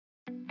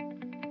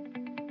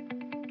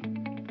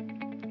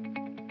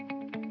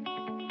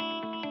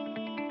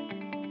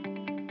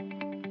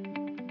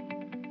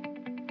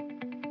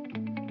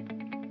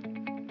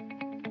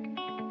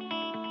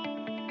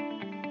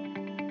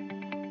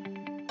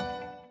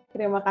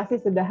terima kasih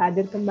sudah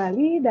hadir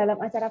kembali dalam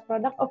acara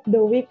Product of the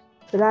Week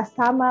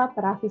bersama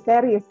PERAFI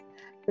Series.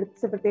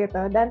 Seperti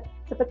itu. Dan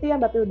seperti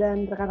yang Bapak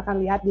dan rekan-rekan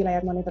lihat di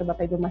layar monitor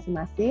Bapak Ibu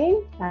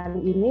masing-masing,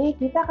 kali ini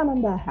kita akan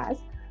membahas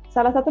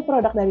salah satu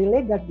produk dari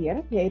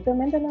Le-Gardien, yaitu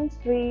Maintenance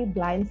Free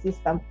Blind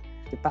System.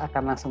 Kita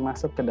akan langsung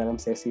masuk ke dalam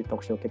sesi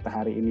talk show kita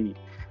hari ini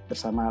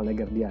bersama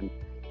Le-Gardien.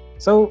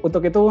 So,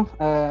 untuk itu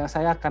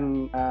saya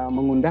akan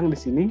mengundang di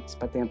sini,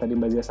 seperti yang tadi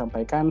Mbak Zia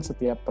sampaikan,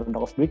 setiap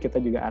produk of the week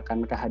kita juga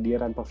akan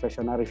kehadiran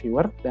profesional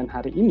reviewer, dan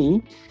hari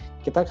ini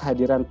kita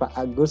kehadiran Pak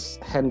Agus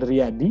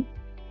Hendriadi.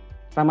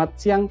 Selamat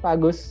siang Pak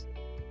Agus.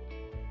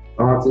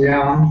 Selamat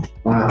siang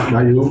Pak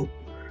Bayu.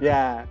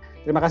 Ya,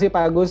 terima kasih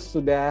Pak Agus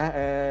sudah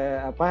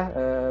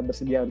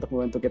bersedia untuk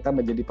membantu kita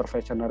menjadi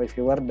professional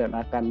reviewer dan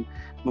akan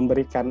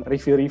memberikan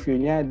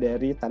review-reviewnya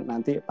dari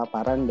nanti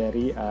paparan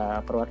dari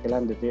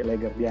perwakilan dari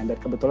Le-Gardien. Dan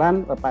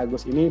kebetulan Pak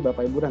Agus ini,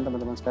 Bapak Ibu dan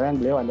teman-teman sekalian,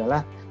 beliau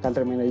adalah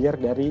country manager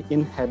dari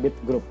Inhabit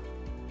Group.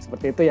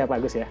 Seperti itu ya Pak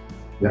Agus ya?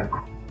 Ya.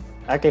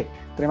 Oke,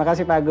 terima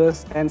kasih Pak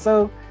Agus. And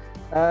so,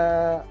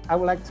 I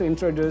would like to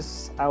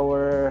introduce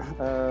our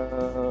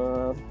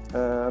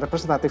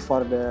representative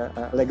for the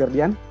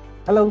Le-Gardien.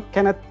 Hello,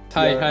 Kenneth.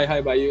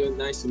 Hi, Bayu.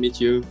 Nice to meet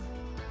you.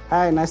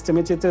 Hi, nice to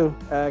meet you too,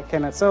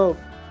 Kenneth. So,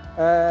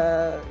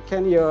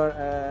 can you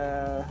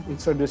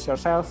introduce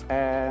yourself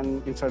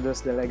and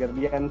introduce the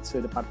Le-Gardien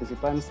to the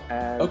participants?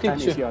 And okay, time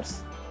sure. is yours.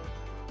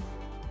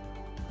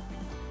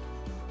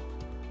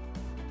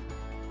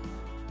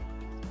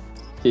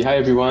 Okay, hi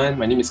everyone.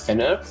 My name is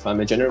Kenneth. I'm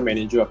the general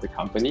manager of the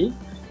company.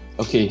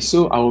 Okay,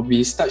 so I will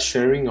start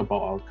sharing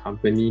about our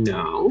company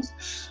now.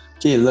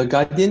 Okay,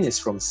 Le-Gardien is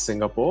from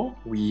Singapore.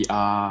 We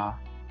are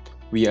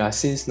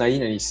since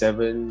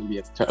 1997.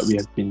 We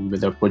have been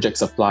with a project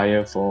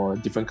supplier for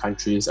different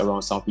countries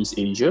around Southeast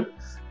Asia.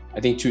 I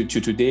think to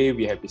today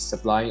we have been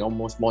supplying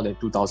almost more than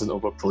 2,000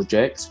 over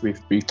projects with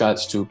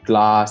regards to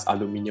glass,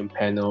 aluminium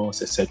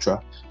panels,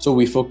 etc. So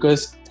we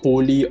focus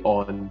wholly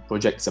on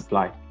project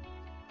supply.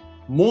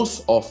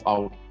 Most of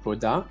our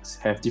products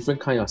have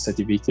different kind of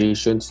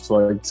certifications.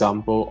 For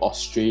example,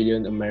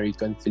 Australian,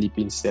 American,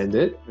 Philippine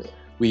standard.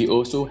 We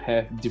also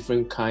have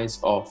different kinds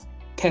of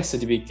test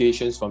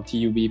certifications from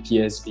TUV,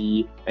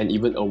 PSV, and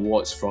even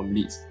awards from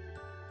LEED.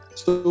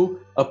 So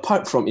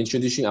apart from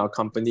introducing our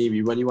company,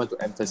 we really want to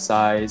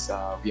emphasize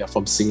we are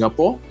from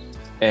Singapore,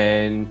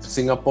 and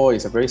Singapore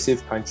is a very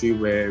safe country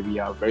where we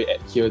are very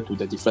adhered to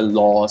the different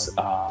laws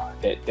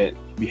that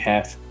we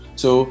have.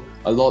 So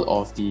a lot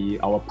of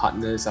our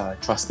partners are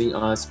trusting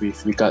us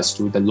with regards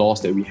to the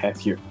laws that we have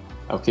here.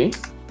 Okay.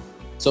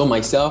 So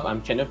myself,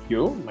 I'm Kenneth.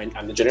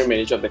 I'm the general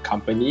manager of the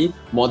company.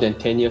 More than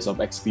 10 years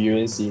of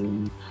experience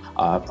in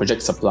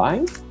project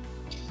supply.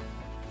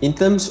 In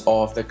terms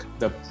of the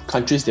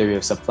countries that we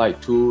have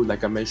supplied to,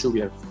 like I mentioned,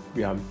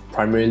 we are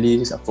primarily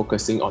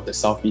focusing on the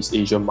Southeast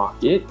Asia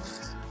market.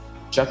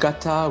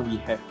 Jakarta, we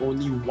have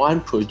only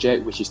one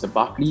project, which is the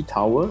Barclay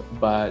Tower,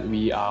 but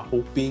we are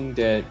hoping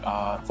that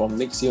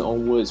from next year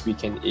onwards, we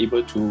can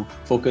able to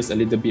focus a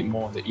little bit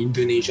more on the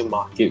Indonesian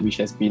market, which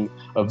has been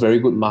a very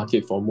good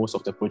market for most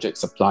of the project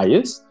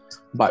suppliers.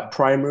 But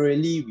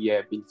primarily, we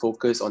have been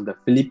focused on the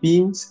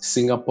Philippines,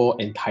 Singapore,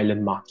 and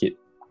Thailand market.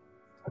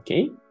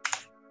 Okay.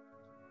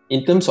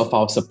 In terms of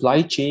our supply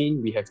chain,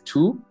 we have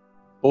two,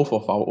 both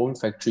of our own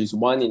factories,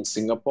 one in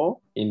Singapore,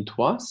 in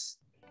Tuas,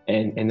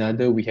 and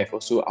another, we have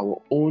also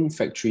our own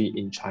factory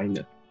in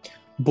China.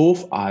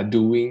 Both are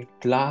doing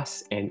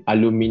glass and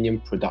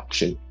aluminium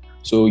production.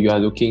 So you are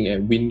looking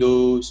at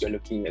windows, you're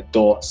looking at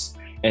doors,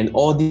 and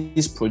all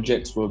these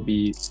projects will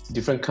be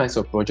different kinds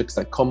of projects,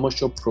 like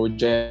commercial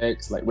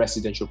projects, like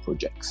residential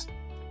projects.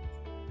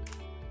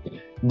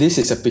 This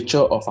is a picture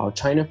of our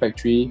China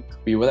factory.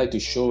 We would like to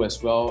show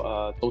as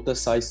well, total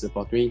size is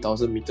about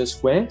 20,000 meters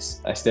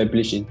squares,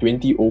 established in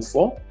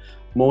 2004.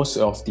 Most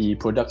of the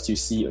products you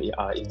see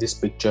in this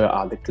picture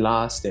are the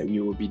glass that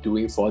we will be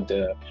doing for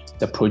the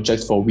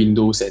projects for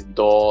windows and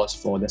doors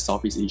for the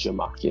Southeast Asia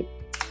market.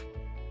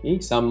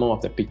 Okay, some more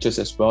of the pictures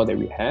as well that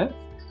we have.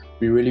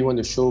 We really want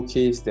to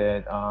showcase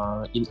that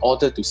in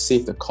order to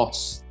save the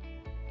cost,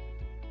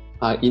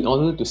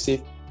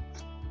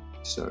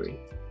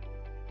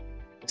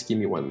 just give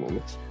me one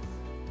moment.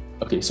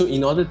 Okay, so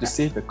in order to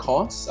save the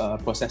cost,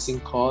 processing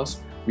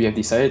costs, we have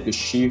decided to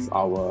shift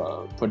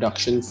our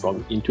production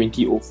in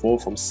 2004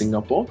 from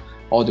Singapore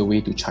all the way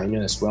to China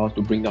as well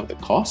to bring down the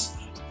cost.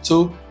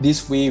 So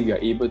this way we are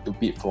able to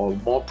bid for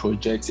more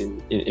projects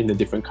in the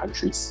different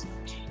countries.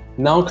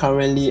 Now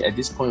currently at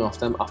this point of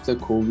time after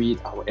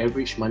COVID, our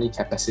average money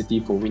capacity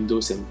for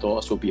windows and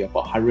doors will be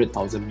about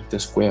 100,000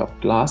 meters square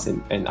of glass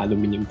and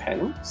aluminium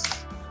panels.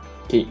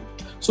 Okay,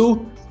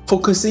 so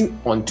focusing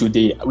on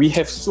today, we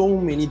have so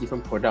many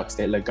different products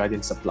that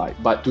Le-Gardien supply,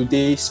 but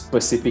today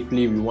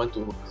specifically we want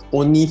to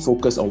only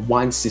focus on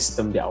one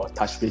system that I will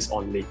touch base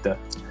on later.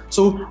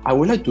 So I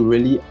would like to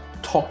really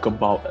talk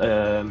about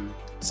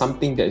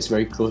something that is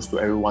very close to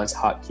everyone's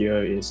heart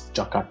here is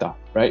Jakarta,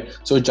 right?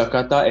 So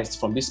Jakarta, as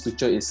from this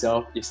picture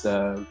itself, is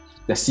the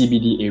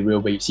CBD area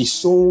where you see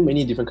so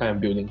many different kind of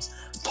buildings,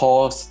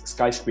 tall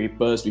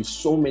skyscrapers with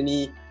so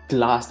many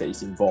glass that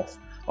is involved.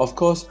 Of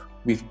course,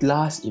 with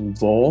glass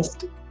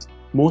involved,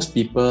 most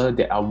people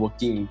that are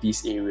working in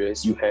these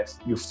areas, you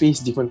face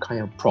different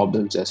kind of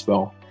problems as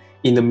well.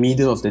 In the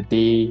middle of the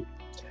day,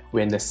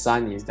 when the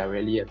sun is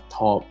directly at the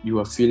top, you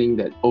are feeling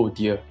that, oh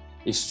dear,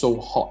 it's so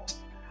hot.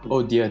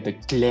 Oh dear, the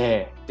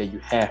glare that you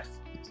have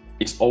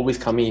is always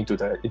coming into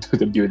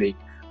the building,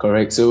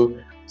 correct? So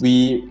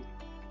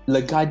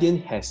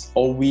Le-Gardien has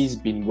always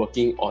been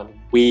working on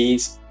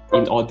ways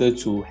in order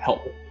to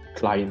help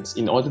clients,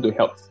 in order to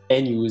help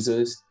end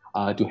users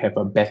to have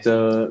a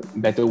better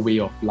way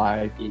of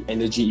life in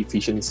energy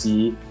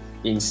efficiency,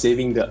 in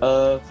saving the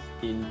earth,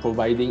 in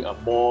providing a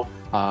more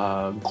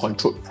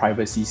controlled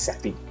privacy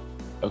setting.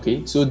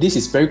 Okay, so this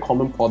is very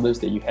common problems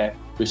that you have,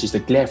 which is the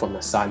glare from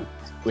the sun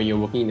when you're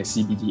working in the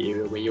CBD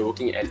area, when you're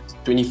working at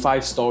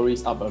 25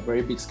 stories up a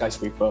very big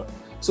skyscraper.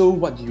 So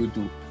what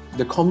do?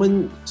 The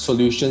common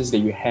solutions that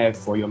you have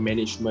for your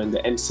management, the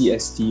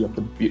MCST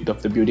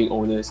of the building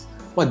owners,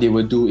 what they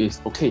will do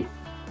is, okay,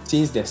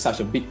 since there's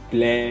such a big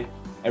glare,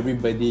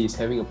 everybody is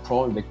having a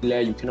problem with the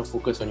glare, you cannot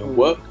focus on your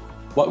work.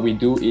 What we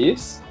do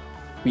is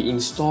we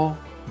install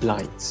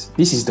blinds.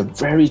 This is the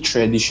very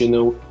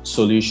traditional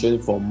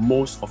solution for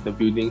most of the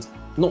buildings,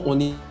 not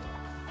only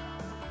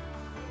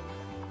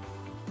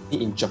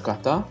in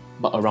Jakarta,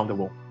 but around the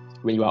world.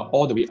 When you are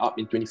all the way up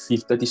in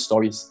 25, 30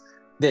 stories,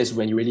 that is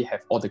when you really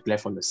have all the glare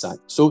from the sun.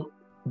 So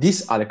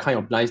these are the kind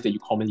of blinds that you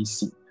commonly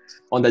see.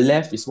 On the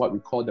left is what we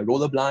call the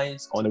roller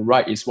blinds. On the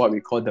right is what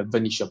we call the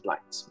vernicia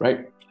blinds,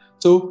 right?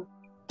 So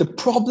the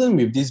problem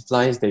with these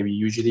blinds that we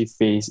usually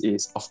face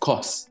is, of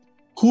course,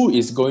 who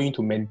is going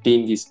to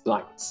maintain these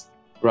blinds,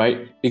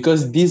 right?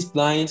 Because these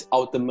blinds,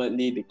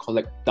 ultimately, they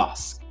collect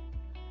dust.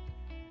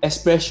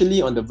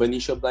 Especially on the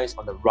vernicia blinds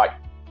on the right,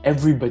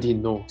 everybody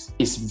knows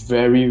it's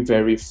very,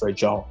 very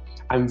fragile.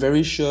 I'm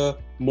very sure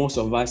most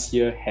of us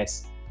here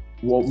has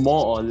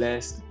more or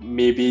less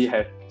maybe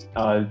have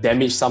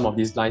damaged some of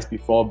these blinds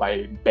before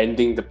by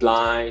bending the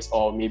blinds,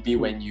 or maybe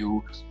when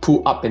you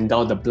pull up and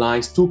down the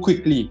blinds too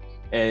quickly,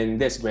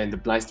 and that's when the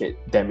blinds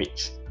get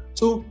damaged.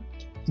 So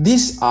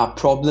these are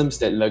problems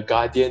that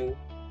Le-Gardien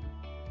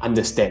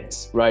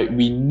understands, right?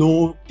 We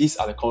know these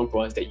are the common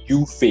problems that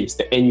you face,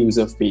 the end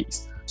user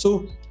face.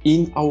 So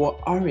in our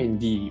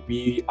R&D,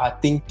 we are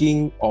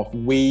thinking of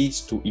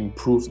ways to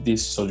improve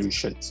these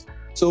solutions.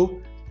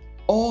 So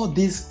all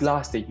these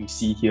glass that you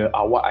see here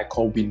are what I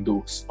call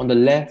windows. On the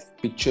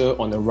left picture,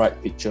 on the right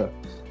picture.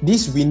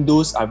 These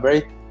windows are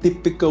very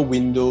typical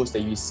windows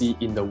that you see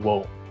in the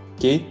world.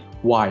 Okay,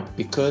 why?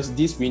 Because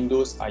these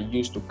windows are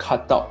used to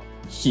cut out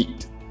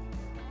heat.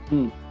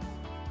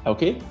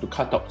 Okay, to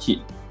cut out heat.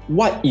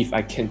 What if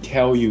I can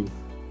tell you,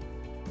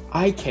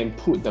 I can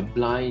put the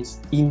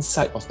blinds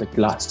inside of the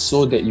glass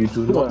so that you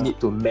do not need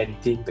to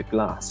maintain the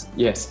glass.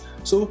 Yes.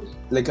 So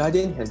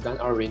Le-Gardien has done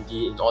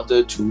R&D in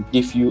order to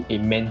give you a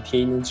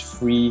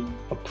maintenance-free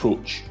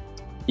approach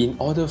in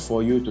order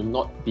for you to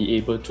not be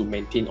able to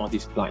maintain all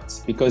these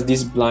blinds, because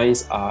these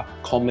blinds are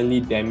commonly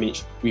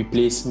damaged,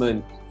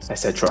 replacement,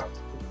 etc.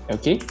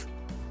 Okay.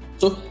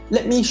 So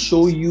let me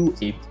show you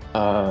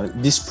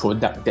this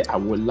product that I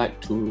would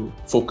like to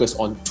focus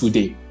on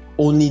today.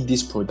 Only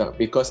this product,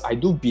 because I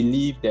do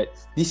believe that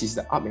this is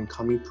the up and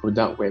coming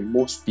product where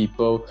most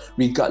people,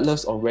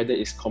 regardless of whether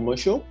it's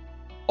commercial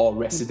or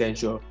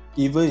residential,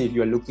 even if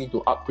you're looking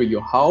to upgrade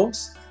your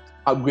house,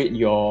 upgrade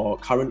your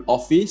current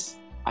office,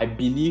 I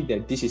believe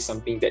that this is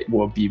something that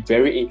will be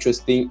very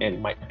interesting and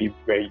might be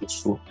very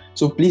useful.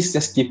 So please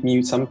just give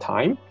me some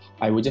time.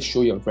 I will just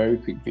show you a very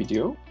quick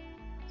video.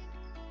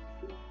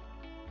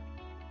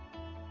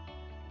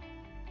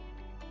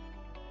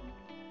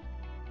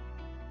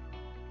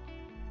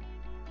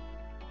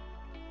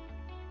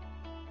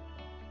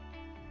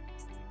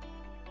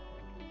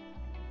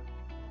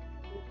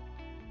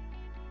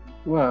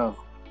 Wow.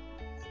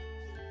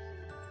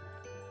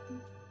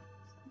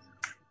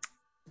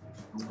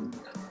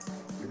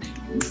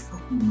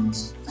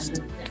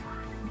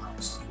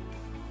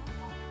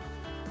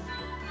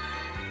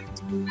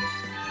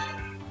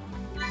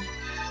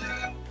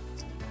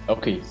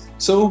 Okay,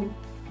 so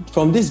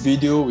from this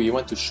video, we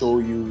want to show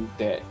you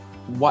that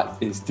what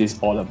is this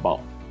all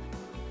about.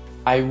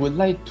 I would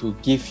like to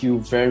give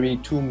you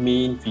two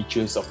main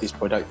features of this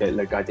product that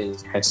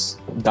Le-Gardien has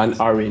done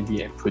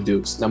R&D and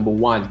produced. Number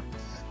one,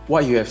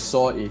 what you have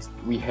saw is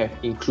we have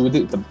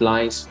included the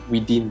blinds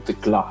within the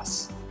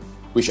glass,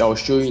 which I will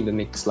show you in the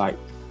next slide.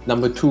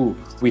 Number two,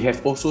 we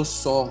have also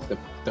solved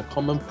the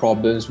common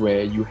problems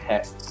where you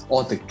have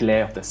all the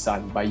glare of the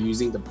sun by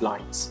using the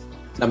blinds.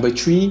 Number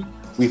three,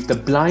 with the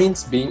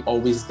blinds being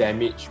always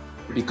damaged,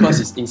 because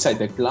it's inside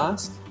the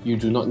glass, you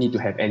do not need to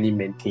have any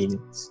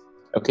maintenance.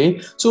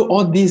 Okay, so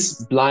all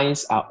these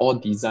blinds are all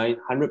designed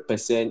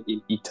 100%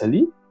 in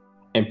Italy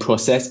and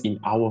processed in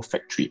our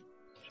factory.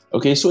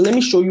 Okay, so let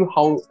me show you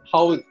how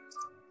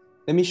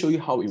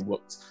it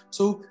works.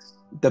 So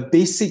the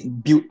basic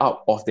build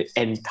up of the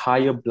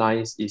entire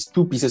blinds is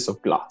two pieces of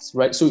glass,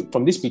 right? So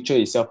from this picture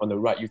itself on the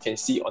right, you can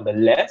see on the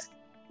left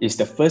is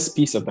the first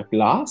piece of the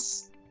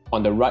glass,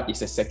 on the right is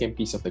the second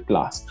piece of the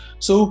glass.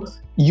 So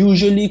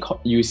usually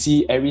you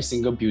see every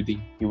single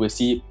building, you will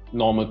see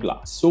normal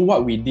glass. So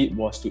what we did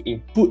was to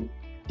input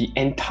the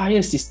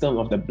entire system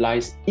of the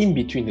blinds in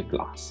between the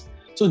glass.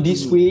 So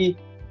this way,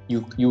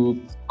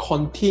 you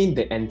contain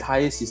the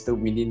entire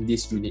system within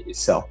this unit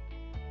itself.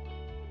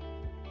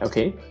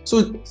 Okay,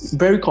 so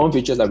very common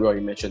features that we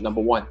already mentioned.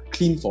 Number one,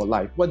 clean for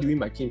life. What do we mean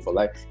by clean for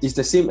life? It's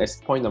the same as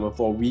point number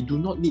 4. We do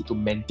not need to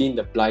maintain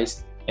the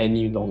blinds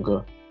any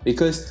longer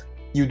because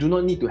you do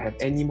not need to have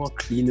any more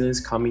cleaners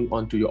coming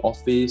onto your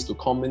office to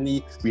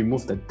commonly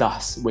remove the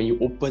dust. When you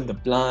open the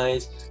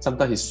blinds,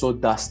 sometimes it's so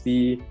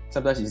dusty,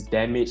 sometimes it's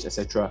damaged,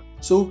 etc.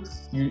 So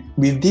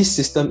with this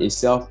system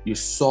itself, you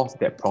solve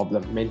that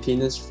problem.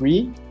 Maintenance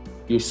free,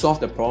 you solve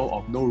the problem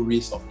of no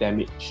risk of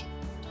damage.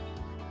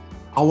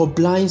 Our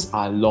blinds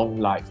are long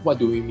life. What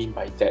do we mean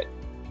by that?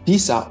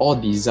 These are all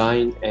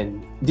designed,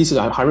 and these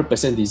are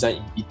 100% designed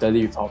in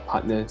Italy with our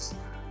partners.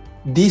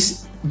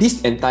 This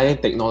entire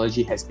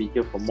technology has been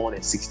here for more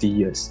than 60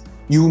 years.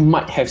 You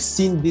might have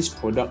seen this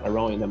product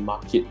around in the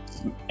market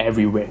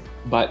everywhere,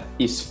 but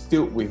it's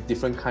filled with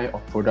different kinds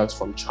of products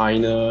from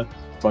China,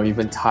 from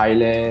even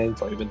Thailand,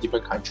 from even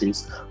different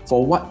countries.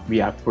 For what we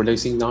are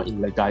producing now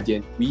in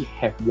Le-Gardien, we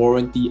have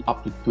warranty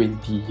up to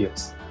 20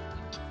 years.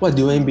 What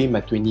do I mean by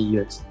 20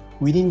 years?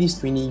 Within these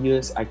 20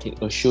 years, I can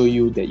assure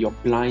you that your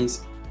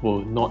blinds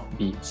will not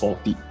be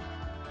faulty.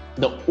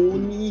 The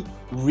only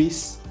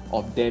risk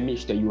of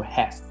damage that you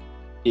have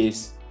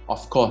is,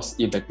 of course,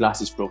 if the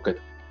glass is broken.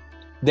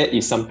 That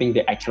is something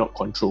that I cannot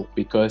control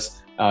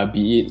because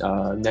be it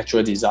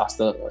natural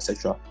disaster,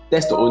 etc.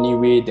 That's the only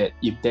way that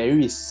if there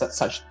is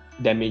such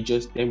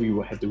damages, then we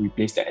will have to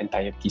replace the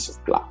entire piece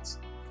of glass.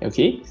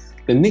 Okay.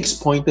 The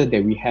next pointer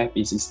that we have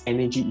is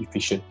energy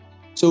efficient.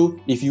 So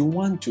if you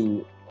want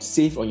to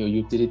save on your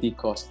utility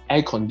cost,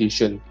 air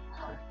condition,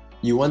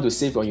 you want to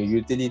save on your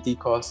utility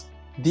cost,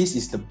 this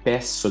is the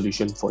best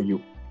solution for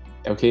you.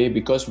 Okay,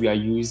 because we are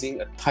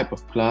using a type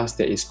of glass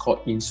that is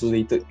called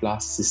insulated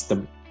glass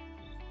system.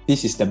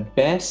 This is the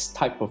best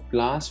type of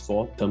glass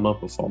for thermal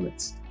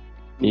performance.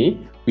 Okay,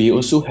 we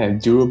also have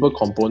durable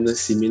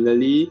components,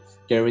 similarly,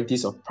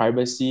 guarantees of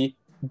privacy.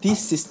 This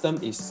system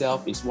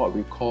itself is what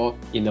we call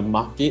in the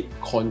market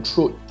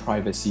controlled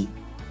privacy.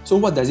 So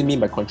what does it mean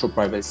by controlled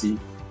privacy?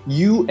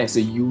 You as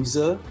a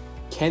user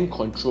can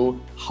control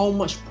how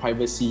much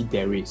privacy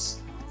there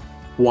is.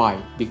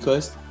 Why?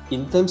 Because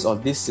in terms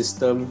of this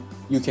system,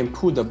 you can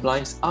pull the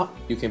blinds up,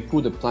 you can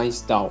pull the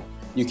blinds down.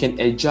 You can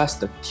adjust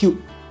the tilt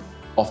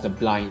of the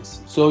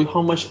blinds. So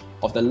how much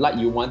of the light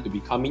you want to be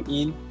coming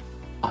in.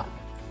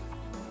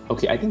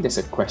 Okay, I think there's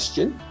a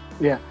question.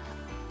 Yeah.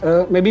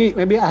 Maybe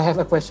I have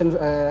a question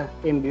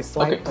in this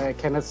slide, okay.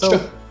 Kenneth. So,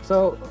 sure.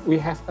 So we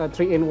have a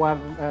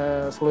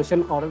 3-in-1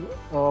 solution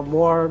or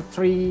more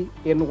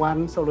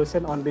 3-in-1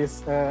 solution on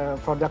this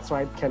products,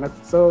 right,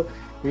 Kenneth? So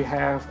we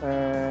have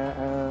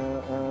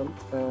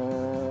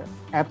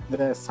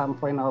at some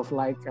point of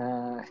like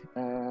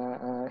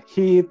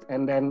heat,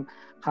 and then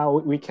how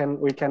we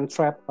can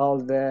trap all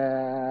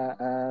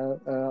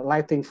the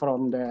lighting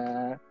from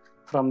the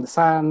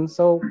sun.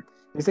 So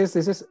this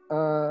is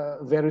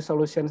very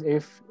solutions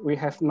if we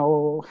have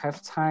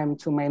time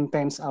to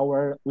maintain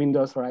our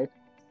windows, right?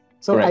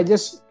 So right.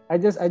 I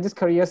just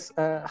curious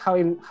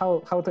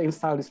how to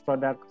install this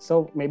product.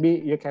 So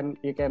maybe you can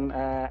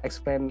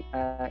explain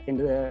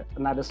in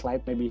another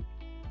slide maybe.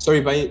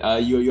 Sorry,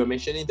 but you're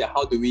mentioning that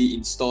how do we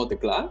install the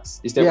glass?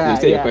 Is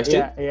that your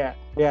question?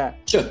 Yeah.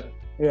 Sure.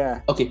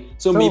 Yeah. Okay.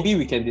 So maybe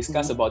we can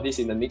discuss about this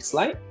in the next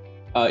slide.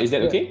 Is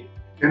that okay?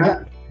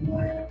 Yeah.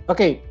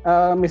 Okay,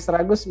 Mr.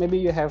 Agus, maybe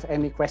you have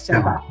any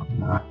question?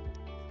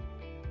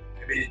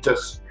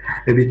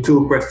 Maybe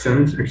two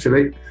questions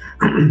actually.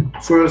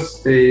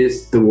 First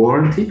is the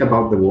warranty.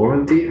 About the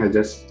warranty, I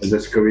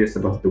just curious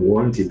about the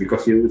warranty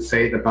because you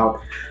said about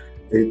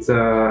it's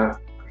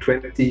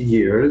 20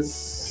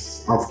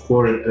 years of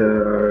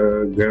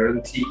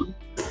guarantee.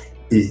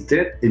 Is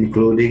that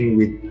including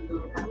with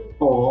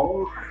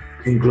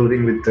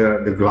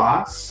the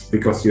glass,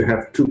 because you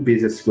have two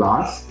pieces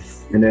glass,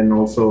 and then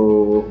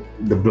also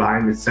the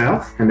blind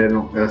itself, and then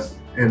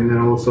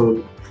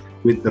also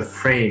with the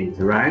frames,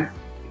 right?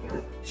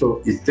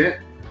 So is that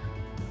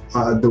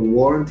the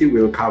warranty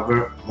will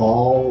cover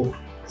all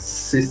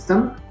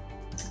system?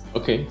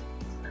 Okay.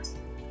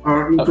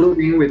 Or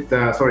including with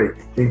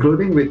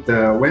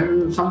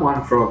when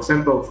someone, for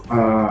example,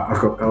 a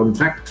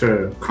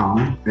contractor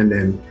come and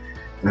then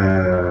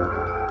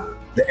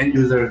the end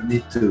user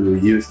need to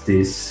use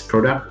this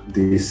product,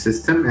 this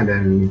system, and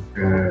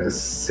then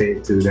say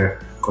to the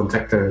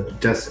contractor,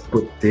 just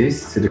put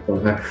this to the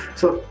product.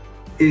 So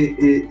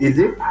is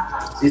it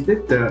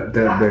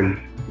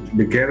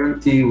the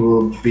guarantee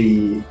will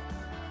be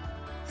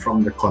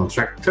from the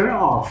contractor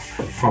or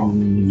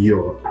from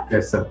you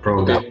as a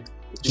product? Okay.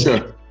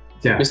 Sure.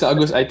 Yeah. Mr.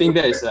 Agus, I think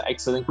that is an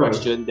excellent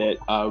question that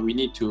we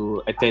need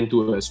to attend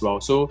to as well.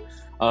 So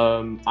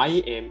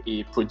I am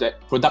a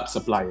product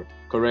supplier,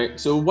 correct?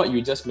 So what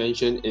you just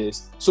mentioned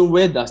is, so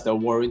where does the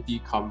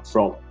warranty come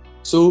from?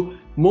 So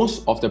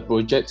most of the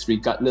projects,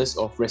 regardless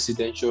of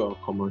residential or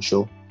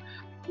commercial,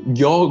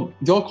 your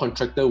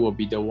contractor will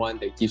be the one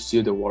that gives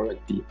you the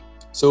warranty.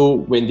 So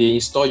when they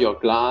install your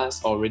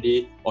glass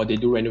already, or they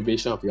do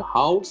renovation of your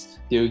house,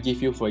 they will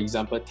give you, for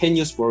example, 10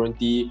 years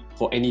warranty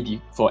for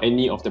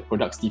any of the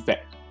product's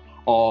defect,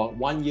 or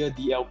 1 year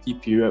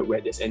DLP period where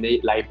there's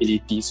any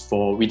liabilities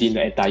for within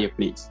the entire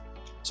place.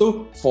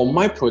 So for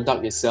my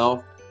product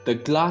itself, the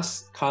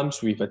glass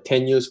comes with a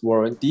 10 years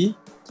warranty.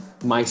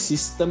 My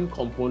system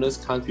components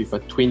comes with a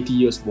 20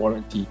 years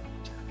warranty.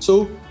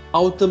 So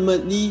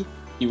ultimately,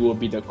 it will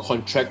be the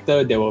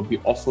contractor that will be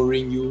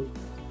offering you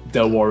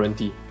the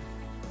warranty.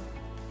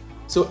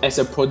 So as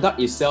a product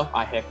itself,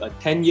 I have a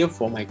 10-year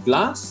for my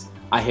glass.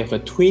 I have a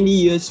 20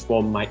 years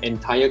for my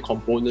entire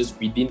components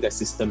within the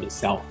system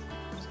itself.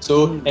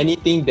 So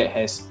anything that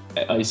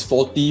is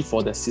faulty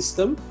for the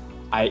system,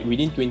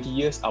 within 20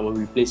 years, I will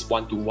replace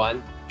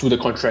one-to-one to the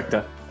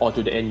contractor or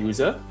to the end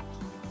user.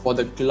 For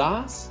the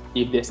glass,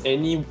 if there's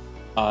any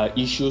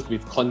issues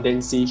with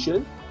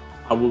condensation,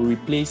 I will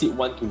replace it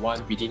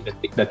one-to-one within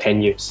the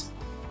 10 years.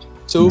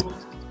 So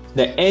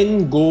the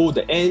end goal,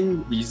 the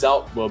end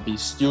result will be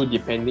still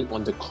depending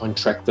on the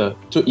contractor.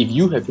 So if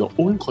you have your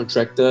own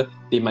contractor,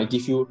 they might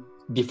give you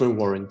different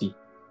warranty.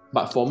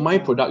 But for my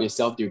product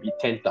itself, it will be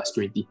 10 plus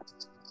 20.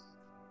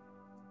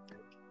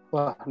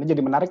 Wah, ini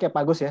jadi menarik ya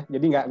Pak Agus ya.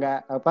 Jadi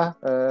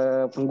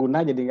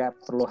pengguna jadi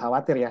nggak perlu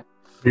khawatir ya.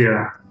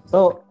 Yeah.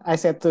 So I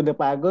said to the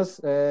Pak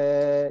Agus,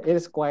 it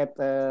is quite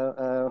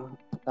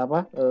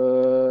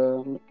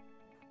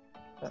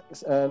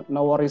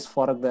no worries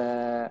for the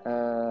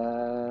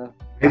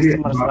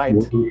customers, right?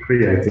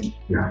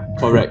 Yeah.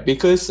 Correct,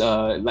 because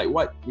like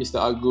what Mr.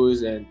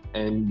 Agus and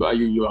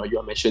you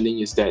are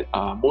mentioning is that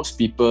most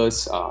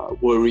people's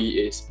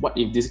worry is, what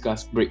if this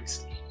glass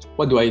breaks?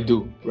 What do I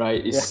do,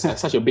 right? It's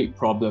such a big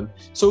problem.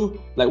 So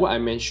like what I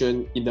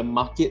mentioned, in the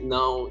market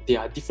now,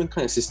 there are different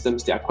kinds of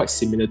systems that are quite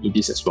similar to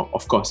this as well.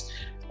 Of course,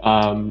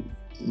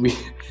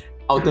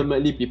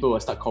 ultimately people will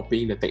start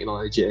copying the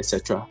technology,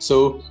 etc.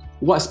 So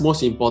what's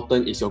most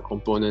important is your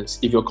components.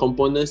 If your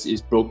components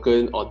is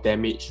broken or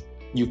damaged,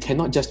 you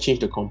cannot just change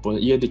the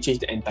component. You have to change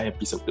the entire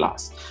piece of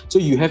glass. So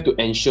you have to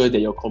ensure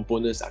that your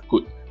components are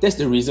good. That's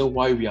the reason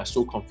why we are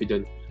so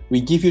confident. We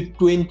give you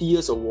 20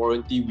 years of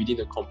warranty within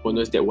the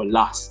components that will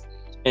last.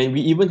 And we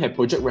even have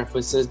project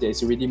references that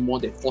is already more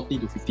than 40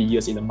 to 50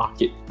 years in the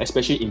market,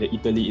 especially in the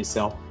Italy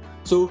itself.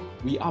 So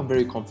we are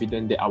very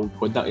confident that our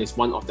product is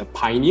one of the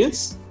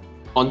pioneers.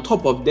 On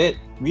top of that,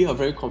 we are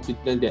very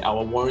confident that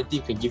our warranty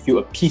can give you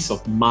a peace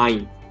of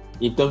mind.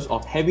 In terms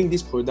of having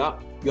this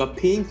product, you are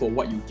paying for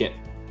what you get.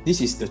 This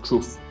is the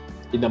truth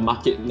in the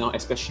market now,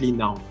 especially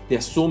now. There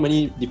are so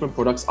many different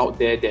products out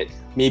there that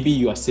maybe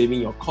you are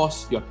saving your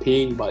costs, you are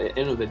paying, but at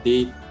the end of the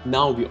day,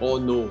 now we all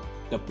know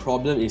the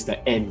problem is the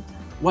end.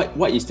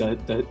 What is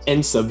the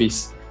end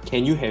service?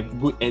 Can you have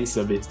good end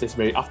service? That's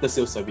very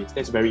after-sales service.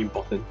 That's very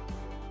important.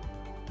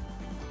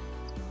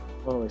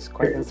 Oh, it's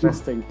quite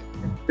interesting.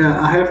 Yeah,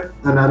 I have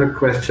another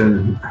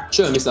question.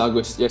 Sure, Mr.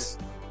 Agus. Yes.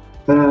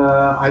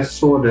 I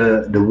saw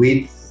the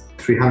width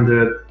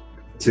 300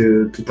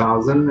 to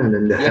 2000, and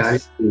then the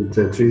height is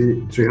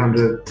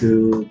 300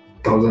 to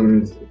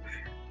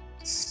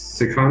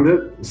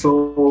 1600.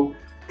 So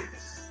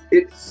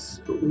it's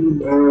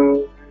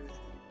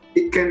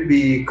it can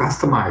be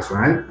customized,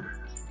 right?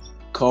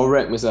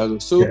 Correct, Mr.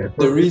 Agus. So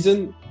the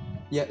reason,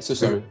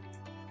 sorry.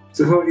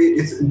 So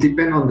it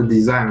depends on the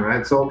design,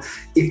 right? So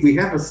if we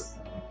have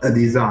a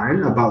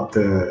design about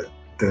the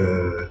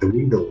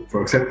window,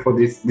 for example,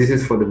 this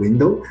is for the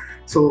window.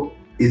 So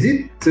is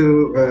it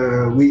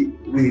we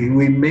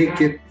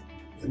make it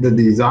the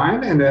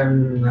design, and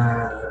then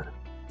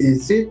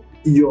is it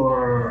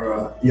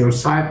your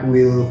site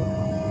will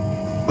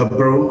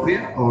approve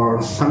it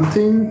or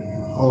something,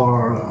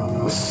 or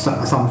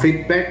some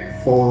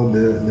feedback for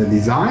the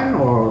design,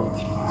 or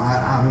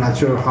I'm not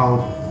sure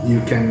how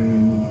you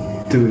can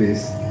do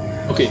this.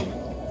 Okay.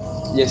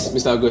 Yes,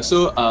 Mr. Agus.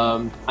 So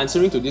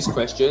answering to this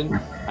question,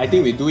 I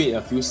think we do it in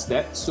a few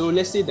steps. So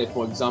let's say that,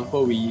 for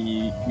example,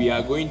 we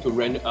are going to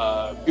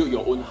build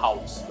your own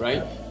house,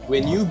 right?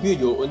 When you build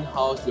your own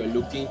house, you are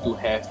looking to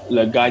have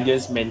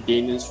Le-Gardien's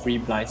maintenance-free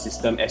blind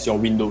system as your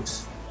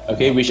windows.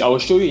 Okay, which I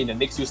will show you in the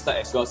next few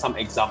slides as well, some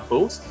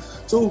examples.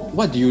 So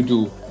what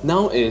do?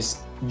 Now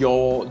is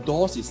your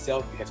doors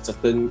itself have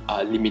certain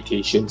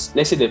limitations.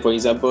 Let's say that, for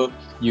example,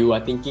 you are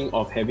thinking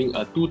of having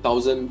a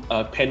 2000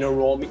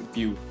 panoramic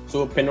view.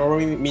 So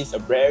panoramic means a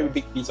very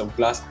big piece of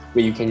glass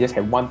where you can just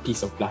have one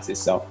piece of glass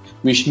itself,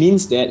 which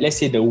means that, let's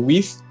say the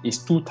width is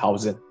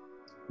 2000,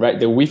 right?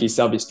 The width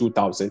itself is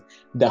 2000.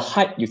 The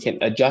height you can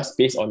adjust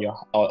based on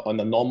on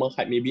the normal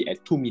height, maybe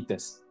at 2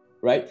 meters,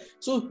 right?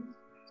 So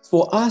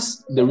for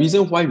us, the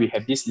reason why we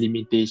have this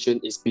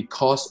limitation is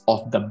because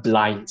of the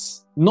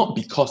blinds, not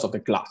because of the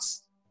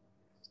glass.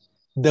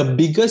 The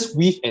biggest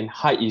width and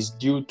height is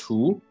due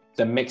to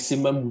the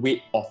maximum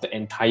weight of the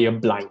entire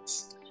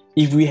blinds.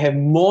 If we have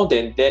more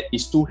than that,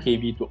 it's too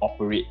heavy to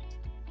operate.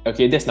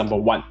 Okay, that's number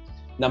one.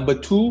 Number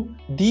two,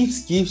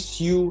 this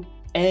gives you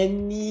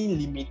any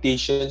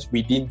limitations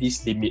within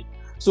this limit.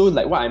 So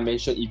like what I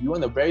mentioned, if you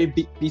want a very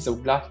big piece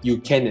of glass, you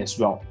can as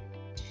well.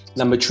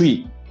 Number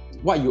 3,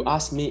 what you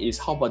asked me is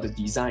how about the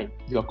design?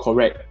 You are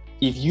correct.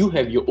 If you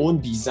have your own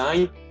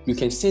design, you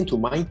can send to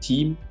my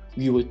team.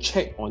 We will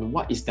check on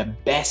what is the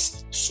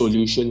best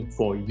solution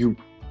for you.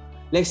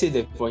 Let's say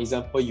that, for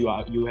example,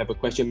 you have a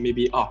question,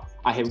 maybe,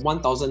 I have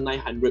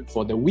 1,900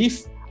 for the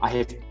width, I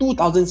have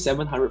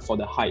 2,700 for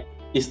the height.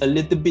 It's a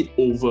little bit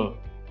over.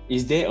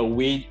 Is there a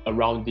way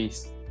around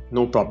this?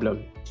 No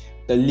problem.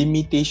 The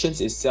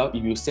limitations itself,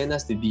 if you send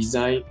us the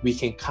design, we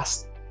can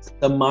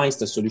customize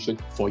the solution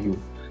for you.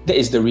 That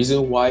is the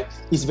reason why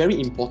it's very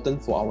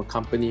important for our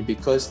company,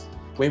 because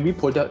when we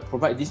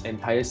provide this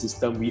entire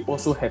system, we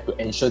also have to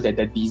ensure that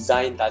the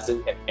design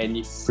doesn't have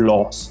any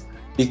flaws.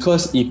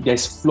 Because if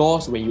there's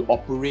flaws when you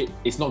operate,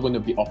 it's not going to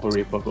be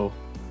operable.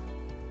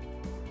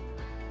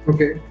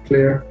 Okay,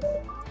 clear.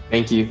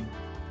 Thank you.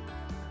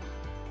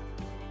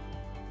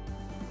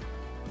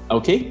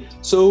 Okay,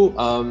 so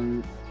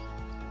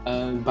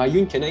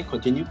Bayun, can I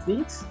continue,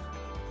 please?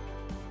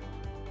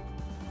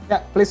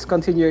 Yeah, please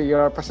continue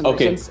your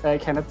presentations,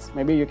 Kenneth.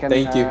 Maybe you can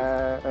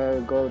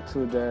go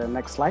to the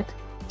next slide.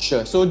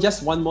 Sure. So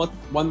just one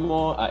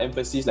more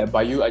emphasis, like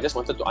Bayu, I just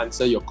wanted to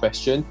answer your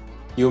question.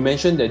 You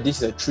mentioned that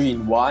this is a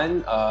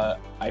 3-in-1.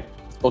 I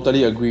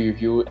totally agree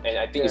with you, and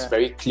I think it's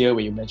very clear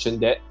when you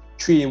mentioned that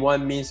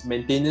 3-in-1 means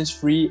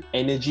maintenance-free,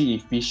 energy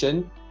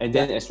efficient, and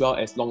then as well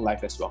as long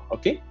life as well.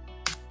 Okay.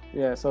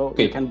 Yeah. So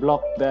you can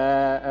block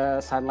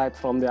the sunlight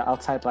from the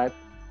outside, right?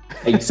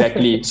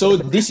 Exactly. So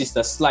this is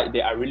the slide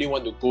that I really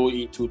want to go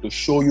into to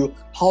show you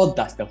how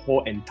does the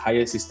whole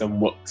entire system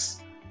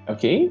works.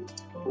 Okay.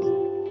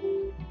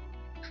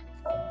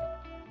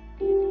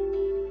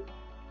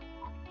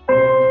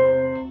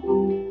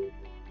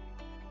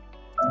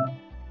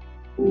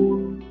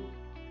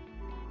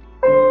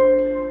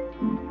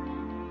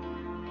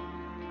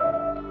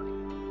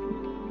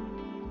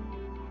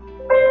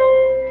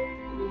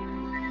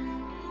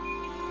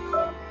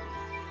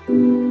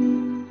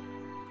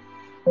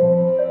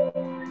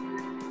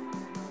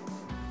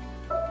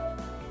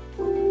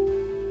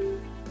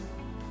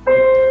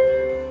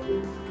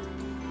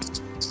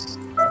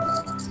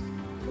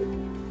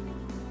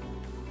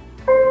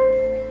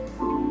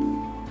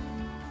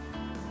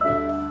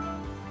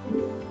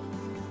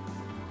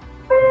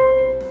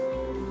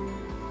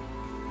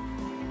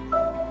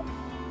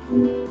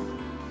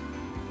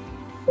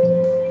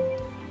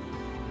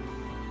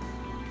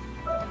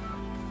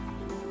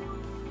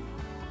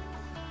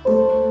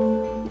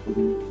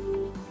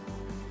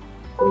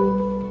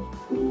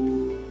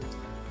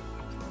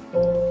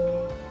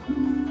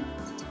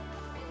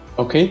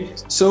 Okay,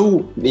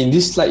 so in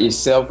this slide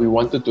itself, we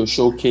wanted to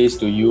showcase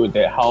to you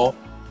that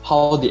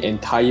how the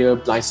entire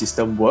blind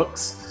system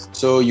works.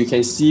 So you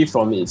can see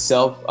from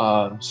itself,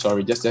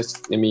 sorry, just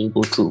let me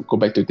go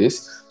back to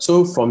this.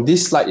 So from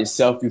this slide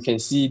itself, you can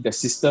see the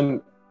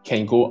system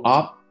can go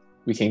up,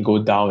 we can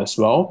go down as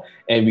well,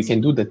 and we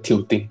can do the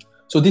tilting.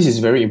 So this is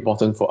very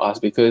important for us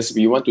because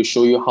we want to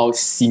show you how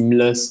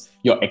seamless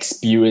your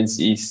experience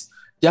is.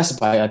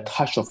 Just by a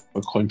touch of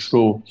a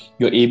control,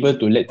 you're able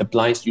to let the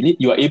blinds,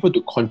 you are able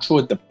to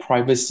control the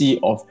privacy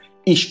of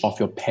each of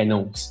your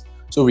panels.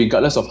 So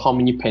regardless of how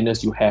many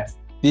panels you have,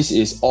 this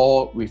is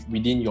all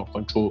within your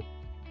control.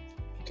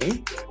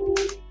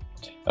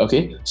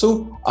 Okay,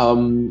 so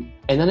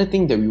another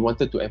thing that we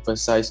wanted to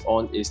emphasize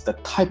on is the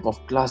type of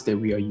glass that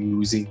we are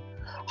using.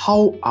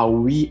 How are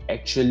we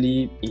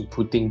actually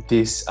inputting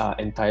this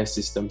entire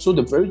system? So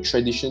the very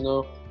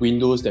traditional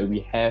windows that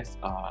we have,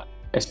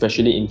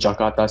 especially in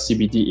Jakarta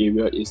CBD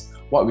area, is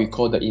what we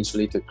call the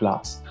insulated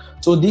glass.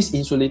 So this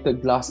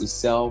insulated glass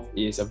itself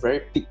is a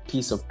very thick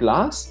piece of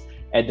glass.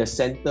 At the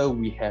center,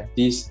 we have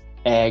this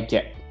air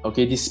gap,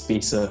 okay, this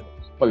spacer,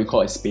 what we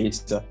call a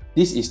spacer.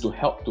 This is to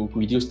help to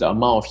reduce the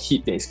amount of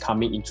heat that is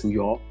coming into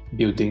your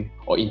building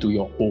or into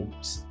your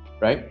homes,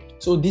 right?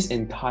 So this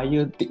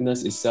entire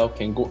thickness itself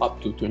can go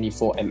up to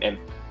 24 mm.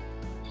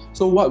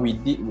 So what we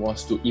did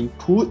was to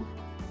input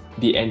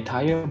the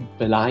entire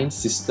blind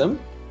system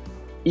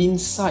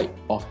inside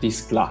of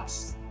this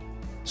glass.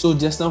 So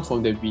just now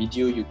from the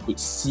video, you could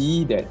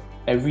see that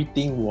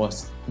everything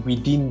was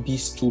within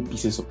these two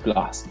pieces of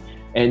glass.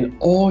 And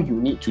all you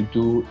need to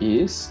do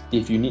is,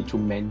 if you need to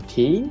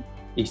maintain,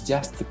 is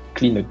just to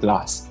clean the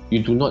glass.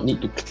 You do not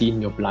need to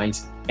clean your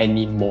blinds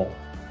anymore.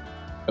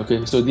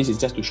 Okay, so this is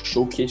just to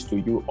showcase to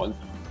you on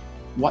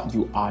what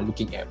you are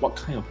looking at, what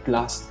kind of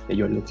glass that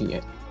you're looking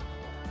at.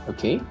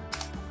 Okay,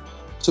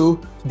 so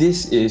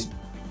this is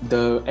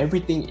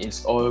everything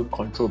is all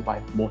controlled by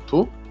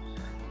motor.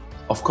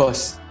 Of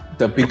course,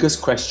 the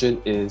biggest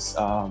question is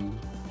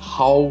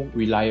how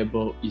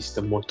reliable is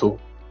the motor?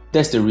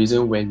 That's the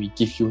reason when we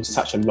give you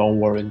such a long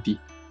warranty.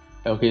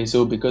 Okay,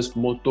 so because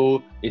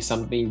motor is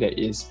something that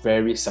is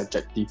very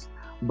subjective,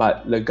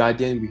 but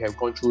Le-Gardien, we have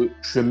gone through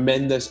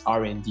tremendous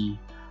R&D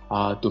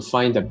to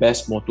find the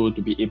best motor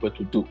to be able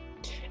to do.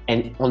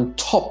 And on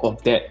top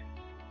of that,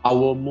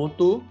 our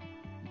motor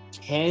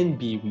can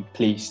be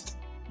replaced.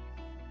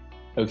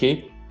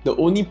 Okay, The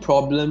only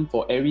problem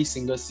for every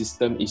single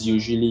system is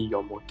usually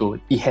your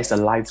motor. It has a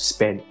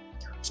lifespan.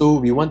 So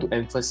we want to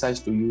emphasize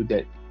to you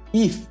that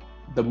if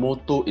the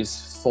motor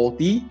is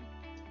faulty,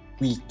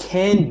 we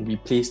can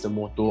replace the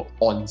motor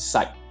on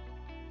site.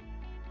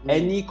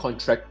 Any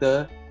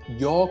contractor,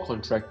 your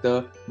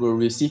contractor will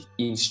receive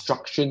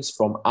instructions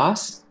from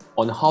us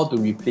on how to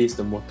replace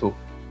the motor.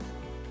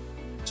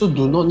 So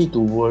do not need to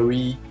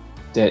worry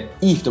that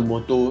if the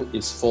motor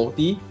is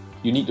faulty,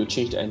 you need to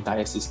change the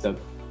entire system.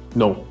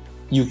 No,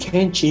 you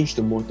can change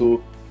the motor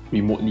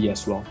remotely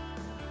as well.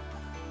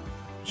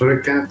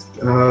 Sorry, Kenneth.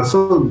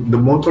 So the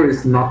motor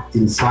is not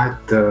inside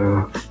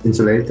the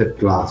insulated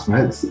glass,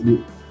 right?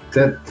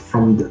 That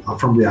from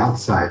the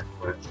outside,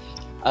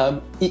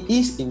 right? It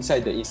is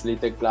inside the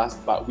insulated glass,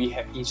 but we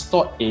have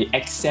installed a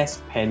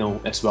access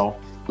panel as well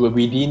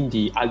within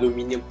the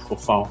aluminium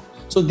profile.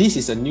 So this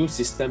is a new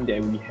system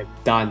that we have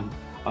done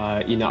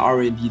in our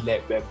R&D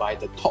lab, whereby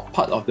the top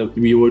part of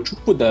we will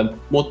put the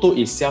motor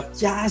itself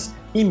just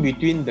in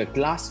between the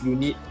glass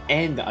unit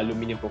and the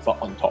aluminium profile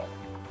on top.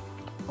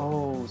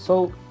 Oh,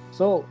 so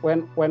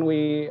when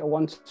we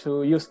want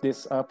to use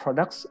these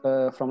products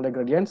from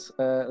Le-Gardiens,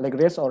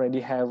 Le-Gardiens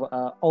already have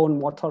own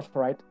motors,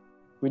 right?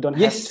 We don't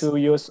have to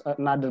use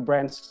another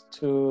brands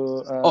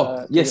to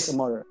use a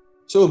motor.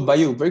 So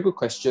Bayu, very good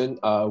question.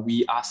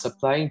 We are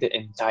supplying the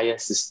entire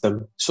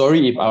system.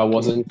 Sorry if I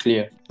wasn't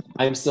clear.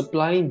 I'm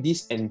supplying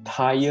this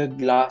entire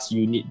glass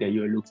unit that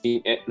you're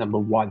looking at, number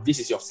one. This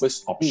is your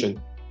first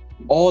option.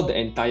 All the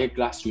entire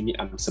glass unit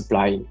I'm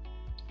supplying.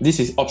 This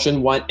is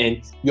option one,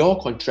 and your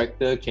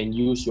contractor can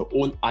use your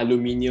own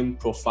aluminium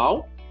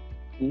profile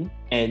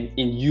and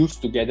in use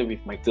together with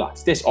my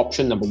glass. That's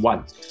option number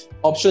one.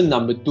 Option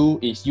number two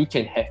is you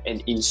can have an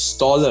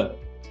installer,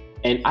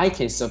 and I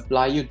can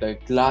supply you the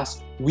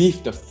glass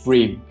with the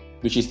frame,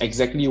 which is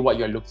exactly what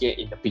you're looking at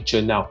in the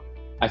picture now.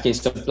 I can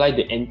supply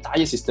the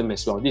entire system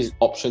as well. This is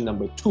option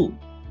number two.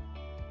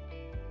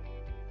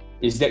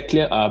 Is that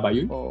clear,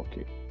 Bayu? Oh,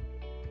 okay.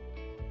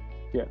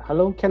 Yeah.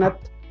 Hello, Kenneth.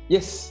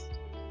 Yes.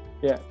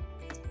 Yeah.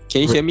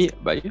 Can you hear me,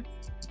 Bayu?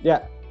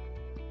 Yeah.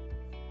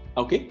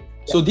 Okay.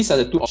 So these are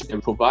the two options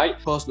we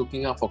provide. First,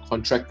 looking out for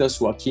contractors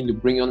who are keen to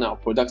bring on our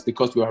products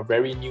because we are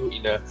very new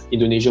in the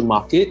Indonesian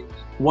market.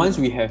 Once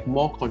we have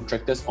more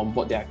contractors on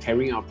board that are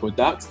carrying our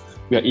products,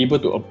 we are able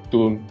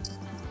to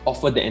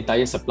offer the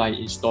entire supply and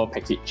install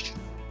package.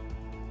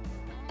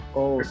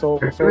 Oh, sorry,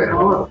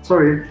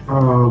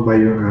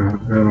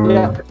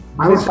 Bayu.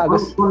 I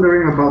was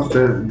wondering about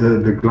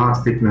the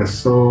glass thickness.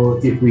 So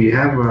if we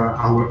have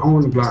our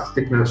own glass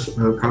thickness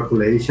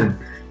calculation,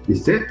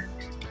 is it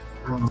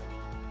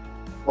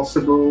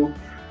possible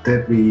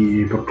that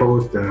we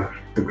propose the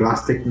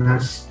glass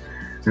thickness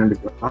and the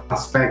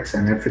glass specs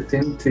and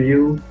everything to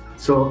you?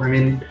 So I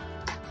mean,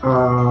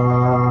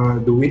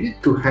 do we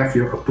need to have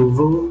your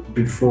approval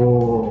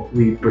before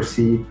we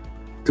proceed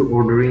to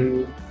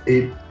ordering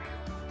it?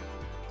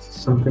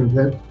 Something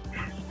like that?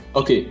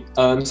 Okay,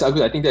 Mr.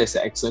 Agus, I think that is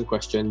an excellent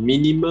question.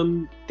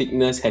 Minimum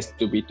thickness has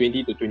to be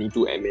 20 to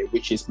 22 mm,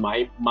 which is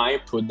my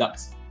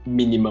product's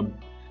minimum.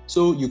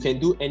 So you can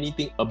do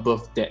anything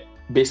above that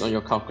based on your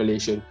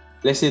calculation.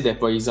 Let's say that,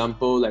 for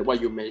example, like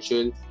what you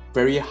mentioned,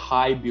 very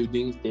high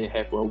buildings, they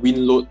have a wind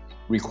load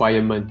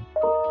requirement.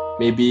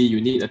 Maybe you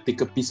need a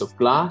thicker piece of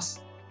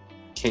glass,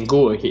 can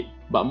go ahead.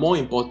 But more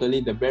importantly,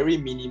 the very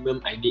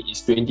minimum I need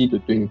is 20 to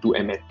 22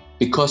 mm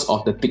because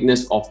of the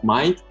thickness of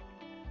my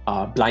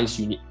blinds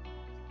unit.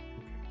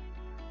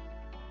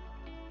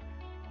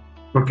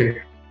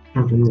 Okay.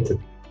 Noted.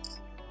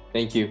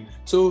 Thank you.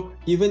 So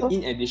even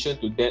in addition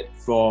to that,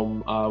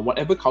 from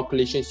whatever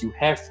calculations you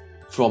have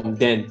from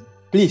then,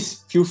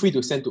 please feel free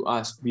to send to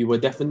us. We will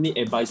definitely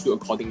advise you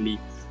accordingly.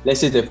 Let's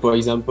say that, for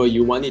example,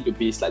 you want it to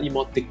be slightly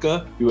more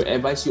thicker, we will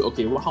advise you,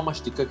 okay, well, how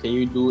much thicker can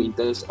you do in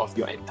terms of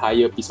your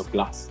entire piece of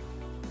glass?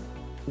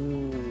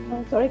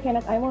 Sorry,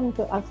 Kenneth, I want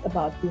to ask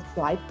about this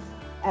slide.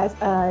 As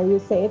you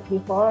said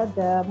before,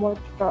 the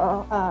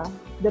motor,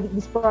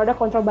 this product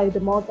controlled by the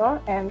motor,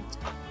 and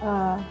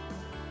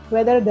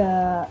whether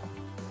the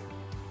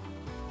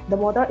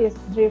motor is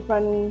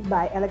driven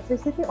by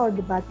electricity or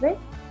the battery.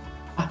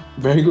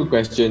 Very good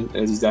question,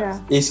 Aziza. Yeah.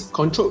 It's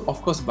controlled,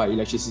 of course, by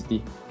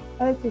electricity.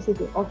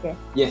 Electricity, okay.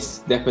 Yes,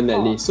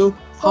 definitely. So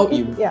how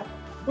it... Yeah.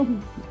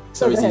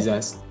 Sorry,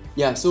 Aziza.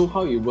 Yeah, so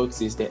how it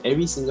works is that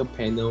every single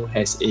panel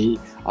has a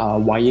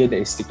wire that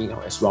is sticking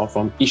out as well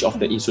from each of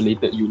the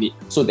insulated unit.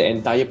 So the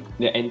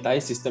entire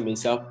system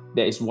itself,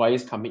 there is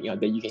wires coming out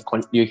that you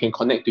can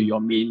connect to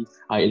your main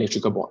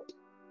electrical board.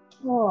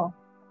 Oh,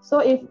 so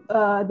if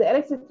the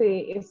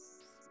electricity is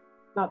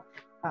not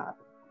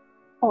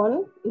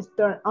on, is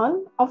turned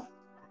on, off,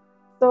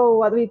 so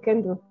what we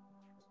can do?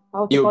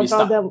 How to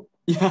control them?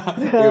 Yeah,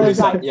 it will be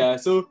stuck. Yeah,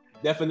 so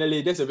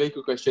definitely, that's a very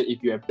good question.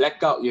 If you have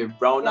blackout, you have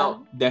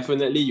brownout,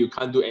 definitely you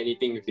can't do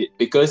anything with it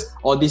because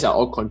all these are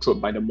all controlled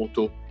by the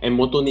motor, and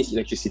motor needs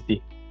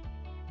electricity.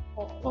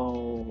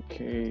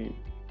 Okay.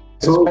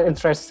 So quite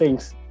interesting.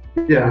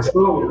 Yeah,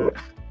 so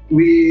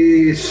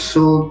we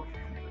should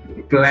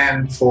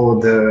plan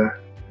for the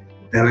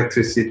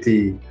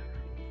electricity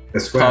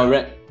as well.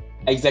 Correct.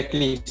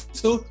 Exactly.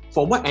 So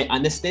from what I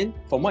understand,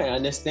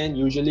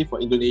 usually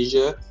for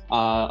Indonesia,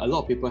 a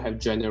lot of people have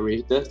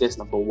generators. That's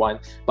number one.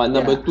 But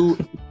number two,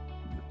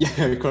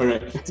 yeah,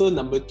 correct. So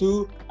number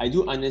two, I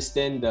do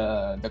understand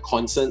the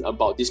concern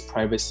about this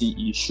privacy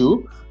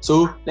issue.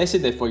 So let's say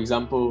that, for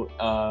example,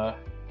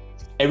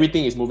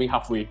 everything is moving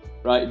halfway,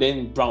 right?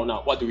 Then brown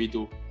out. What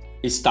do?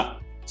 It's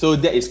stuck. So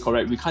that is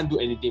correct. We can't do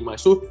anything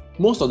much. So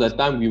most of the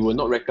time, we will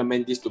not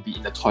recommend this to be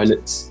in the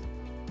toilets.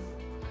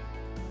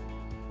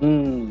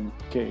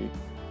 Okay.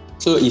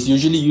 So it's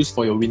usually used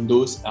for your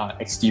windows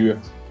exterior.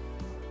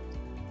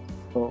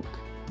 So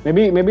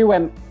maybe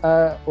when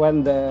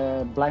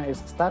the blind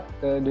is stuck,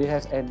 do you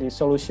have any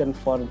solution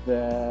for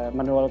the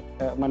manual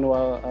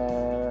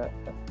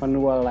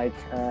like?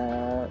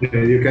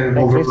 You can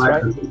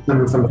override the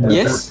system or something.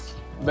 Yes,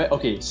 but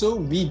okay. So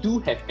we do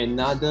have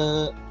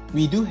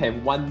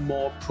one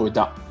more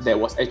product that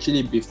was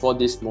actually before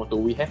this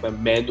model. We have a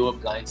manual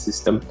blind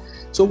system.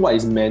 So what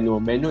is manual?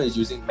 Manual is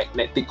using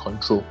magnetic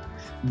control,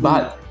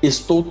 but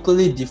it's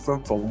totally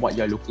different from what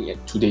you're looking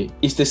at today.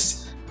 It's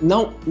this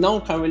now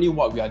currently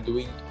what we are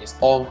doing is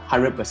all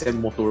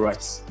 100%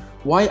 motorized.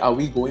 Why are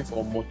we going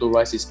for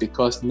motorized? Is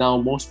because now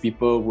most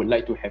people would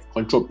like to have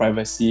controlled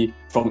privacy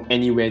from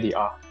anywhere they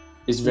are.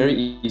 It's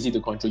very easy to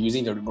control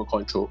using the remote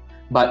control.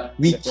 But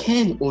we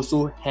can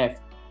also have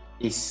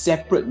a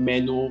separate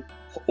manual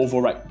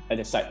override at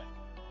the side.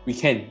 We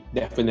can,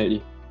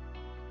 definitely.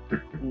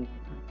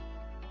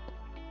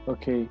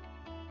 Okay.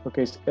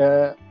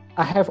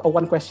 I have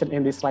one question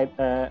in this slide,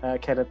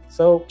 Kenneth.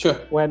 So sure.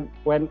 When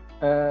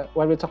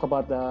we talk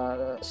about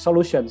the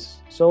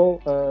solutions, so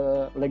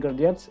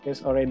Le-Gardien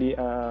is already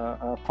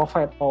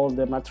provide all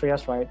the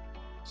materials, right?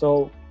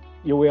 So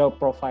you will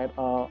provide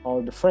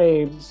all the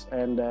frames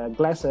and the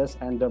glasses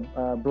and the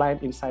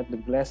blind inside the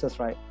glasses,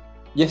 right?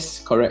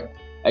 Yes, correct.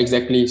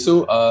 Exactly.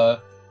 So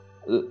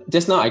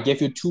just now I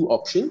gave you two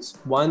options.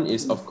 One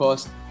is, of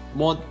course,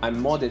 I'm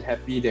more than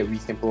happy that we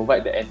can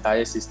provide the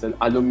entire system,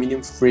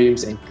 aluminium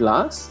frames and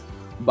glass.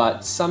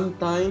 But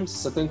sometimes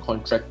certain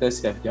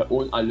contractors have their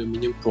own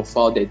aluminium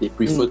profile that they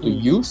prefer to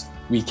use.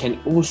 We can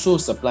also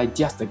supply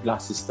just the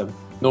glass system,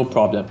 no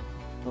problem.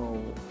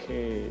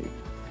 Okay,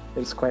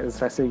 it's quite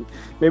interesting.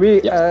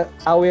 Maybe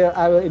I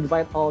will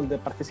invite all the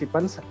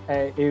participants.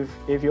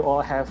 If you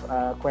all have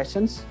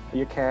questions,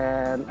 you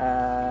can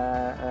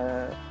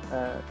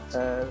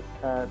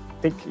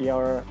tick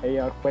your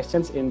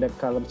questions in the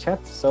column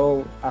chat.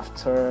 So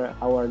after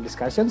our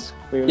discussions,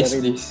 we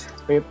will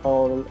read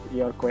all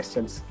your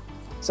questions.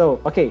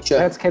 So okay, sure.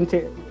 Let's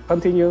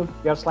continue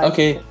your slide.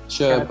 Okay,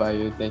 sure,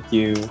 Bayu. Thank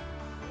you.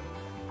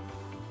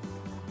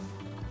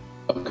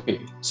 Okay,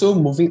 so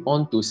moving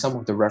on to some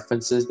of the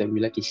references that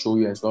we like to show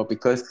you as well,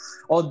 because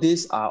all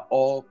these are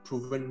all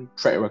proven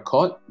track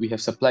record. We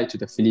have supplied to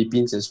the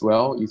Philippines as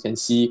well. You can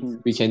see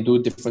we can do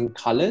different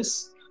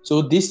colors.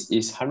 So this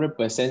is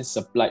 100%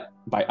 supplied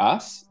by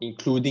us,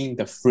 including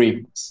the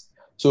frames.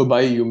 So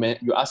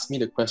Bayu, you asked me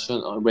the question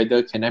on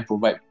whether can I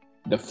provide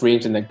the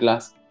frames and the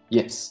glass.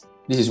 Yes,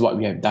 this is what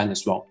we have done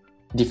as well.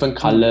 Different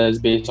colors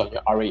based on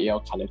your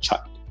RAL color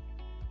chart.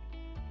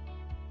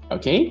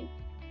 Okay?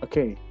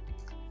 Okay.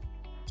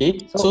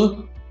 Okay,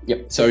 so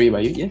yep. Sorry,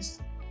 Bayu. Yes.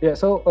 Yeah.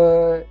 So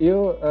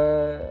you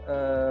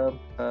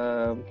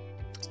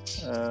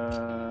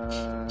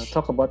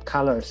talk about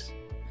colors.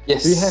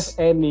 Yes. Do you have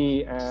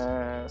any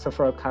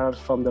several colors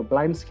from the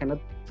blinds,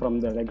 Kenneth, from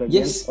the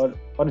Le-Gardien,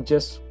 or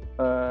just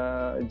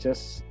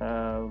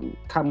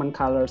common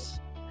colors?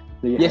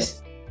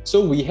 Yes.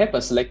 So we have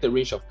a selected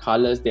range of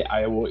colors that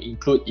I will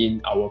include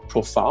in our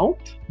profile,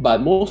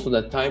 but most of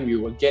the time we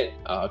will get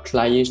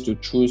clients to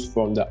choose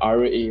from the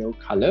RAL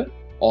color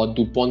or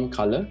DuPont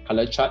color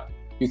chart.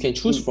 You can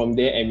choose from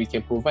there and we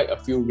can provide a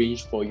few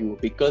range for you,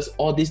 because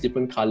all these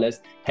different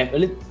colors have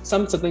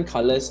some certain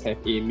colors have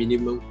a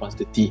minimum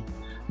quantity.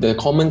 The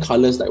common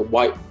colors like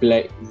white,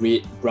 black,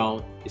 red,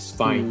 brown is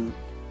fine.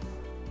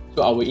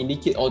 So I will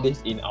indicate all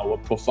this in our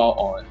profile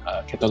on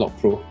Catalog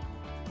Pro.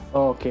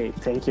 Okay,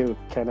 thank you,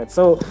 Kenneth.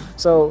 So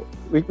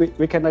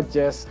we cannot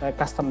just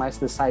customize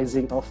the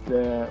sizing of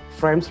the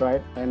frames,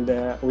 right, and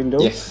the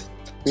windows. Yes.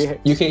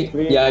 You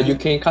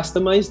can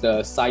customize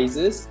the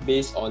sizes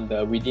based on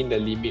within the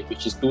limit,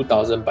 which is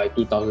 2000 by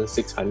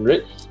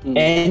 2600.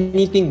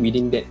 Anything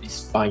within that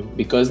is fine,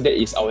 because that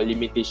is our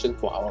limitation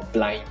for our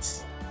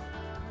blinds.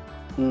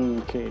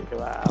 Okay,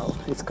 wow,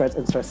 it's quite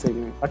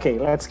interesting. Okay,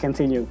 let's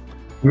continue.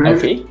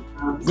 Okay.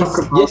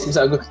 Yes,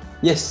 Mr. Agus.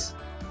 Yes.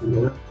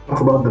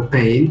 Talk about the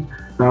paint.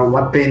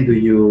 What paint do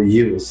you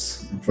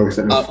use? For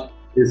example,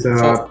 is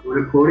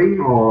product coating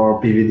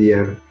or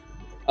PVDF?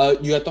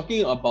 You are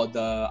talking about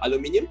the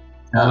aluminium?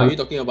 Or are you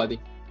talking about the...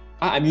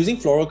 I'm using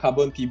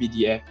fluorocarbon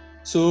PVDF.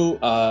 So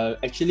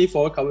actually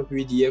fluorocarbon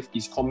PVDF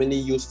is commonly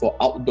used for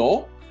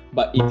outdoor,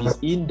 but if it's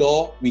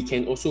indoor, we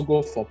can also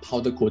go for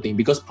powder coating,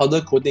 because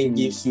powder coating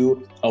gives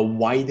you a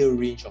wider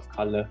range of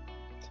color.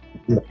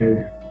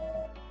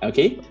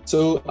 Okay,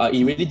 so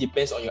it really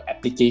depends on your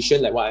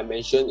application. Like what I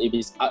mentioned, if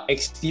it's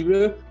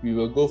exterior, we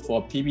will go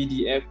for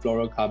PVDF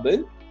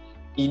fluorocarbon.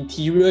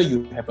 Interior,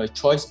 you have a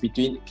choice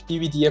between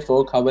PVDF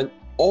fluorocarbon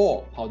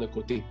or powder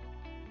coating.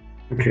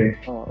 Okay.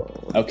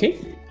 Okay.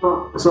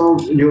 So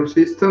your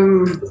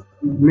system,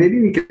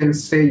 maybe we can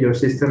say your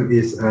system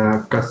is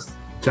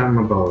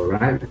customable,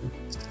 right?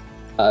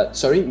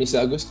 Sorry,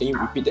 Mr. Agus, can you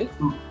repeat that?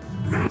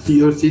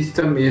 Your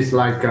system is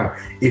like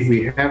if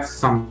we have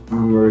some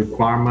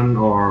requirement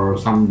or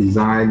some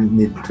design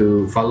need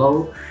to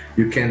follow,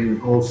 you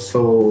can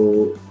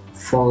also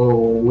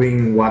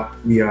following what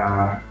we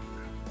are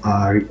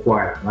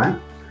required, right?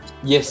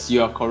 Yes,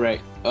 you are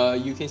correct.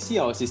 You can see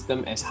our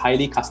system as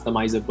highly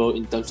customizable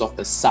in terms of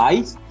the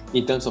size,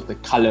 in terms of the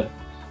color.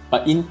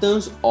 But in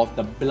terms of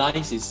the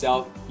blinds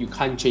itself, you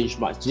can't change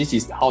much. This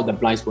is how the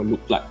blinds will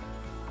look like.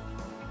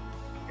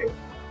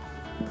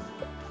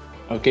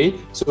 Okay,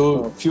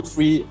 so feel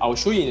free, I'll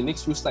show you in the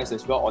next few slides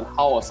as well on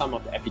how are some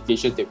of the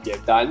applications that we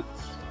have done.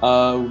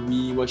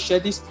 We will share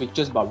these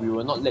pictures, but we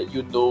will not let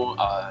you know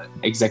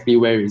exactly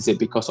where is it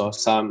because of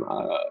some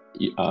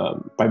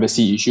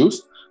privacy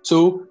issues.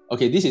 So,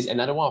 okay, this is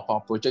another one of our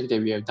projects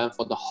that we have done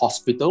for the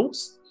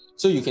hospitals.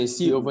 So you can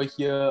see over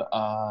here,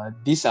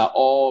 these are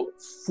all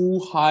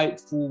full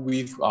height, full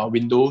width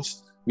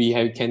windows. We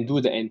can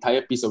do the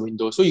entire piece of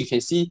window. So you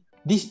can see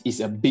this is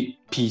a big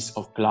piece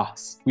of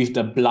glass with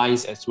the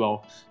blinds as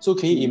well. So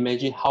can you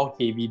imagine how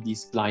heavy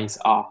these blinds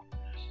are?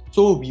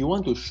 So we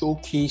want to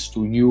showcase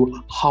to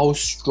you how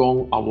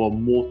strong our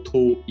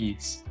motor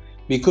is,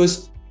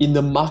 because in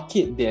the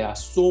market there are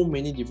so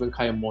many different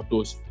kind of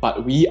motors,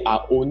 but we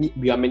are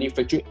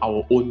manufacturing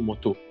our own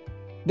motor.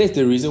 That's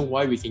the reason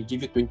why we can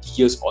give you 20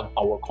 years on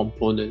our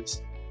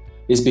components.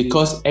 It's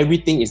because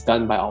everything is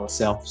done by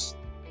ourselves.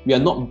 We are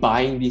not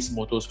buying these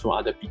motors from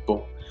other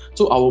people.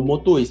 So our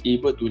motor is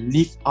able to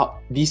lift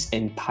up this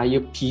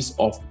entire piece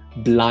of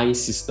blind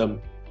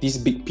system, this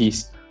big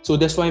piece. So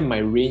that's why my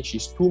range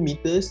is 2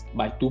 meters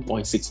by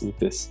 2.6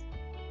 meters.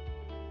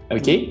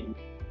 Okay?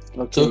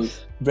 So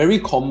very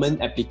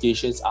common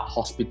applications are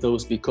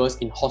hospitals, because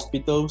in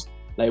hospitals,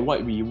 like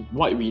what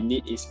we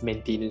need is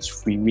maintenance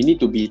free. We need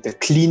to be the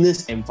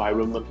cleanest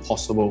environment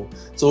possible.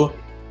 So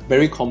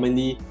very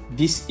commonly,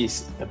 this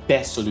is the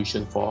best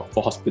solution for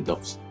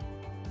hospitals.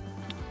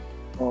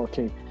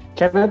 Okay.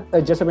 Kenneth,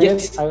 just a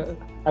minute. Yes.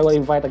 I will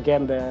invite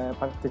again the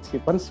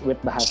participants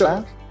with bahasa.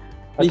 Sure.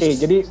 Oke,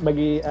 jadi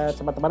bagi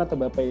teman-teman atau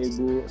Bapak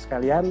Ibu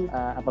sekalian,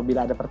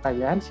 apabila ada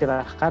pertanyaan,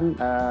 silahkan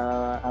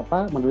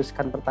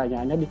menuliskan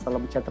pertanyaannya di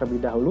kolom chat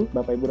terlebih dahulu,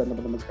 Bapak Ibu dan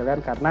teman-teman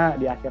sekalian, karena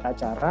di akhir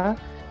acara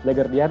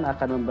Le-Gardien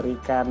akan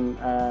memberikan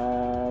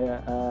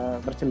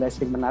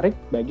merchandising menarik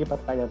bagi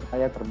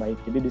pertanyaan-pertanyaan terbaik.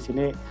 Jadi di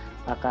sini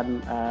akan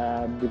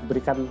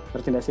diberikan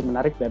merchandising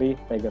menarik dari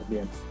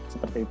Le-Gardien,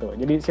 seperti itu.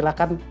 Jadi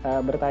silakan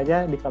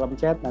bertanya di kolom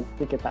chat,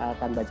 nanti kita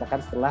akan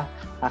bacakan setelah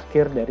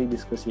akhir dari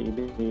diskusi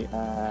ini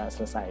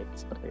selesai,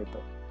 seperti itu.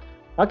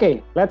 Okay,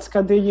 let's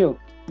continue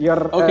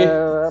your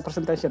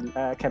presentation,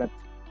 Kenneth.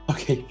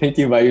 Okay, thank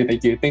you, Bayu.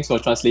 Thank you. Thanks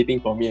for translating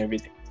for me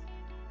everything.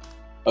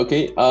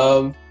 Okay,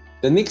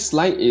 the next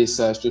slide is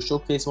to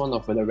showcase one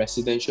of the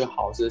residential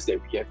houses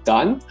that we have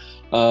done.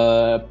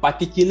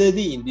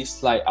 Particularly in this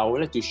slide, I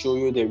would like to show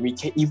you that we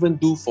can even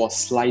do for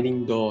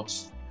sliding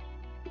doors.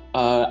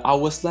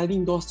 Our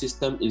sliding door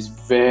system is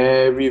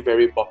very,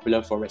 very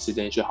popular for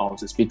residential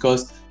houses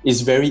because it's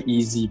very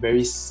easy,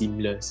 very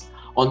seamless.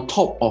 On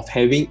top of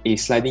having a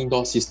sliding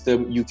door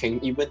system, you can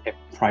even have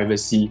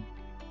privacy.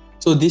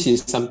 So this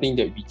is something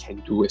that we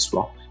can do as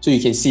well. So you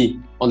can see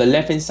on the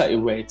left-hand side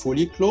where it's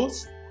fully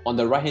closed, on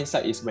the right-hand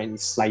side is when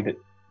it's slided,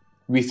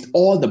 with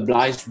all the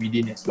blinds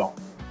within as well.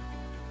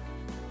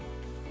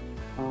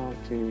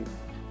 Okay.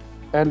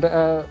 And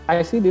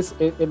I see this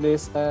in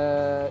this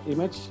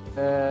image.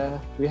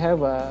 We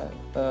have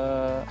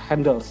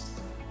handles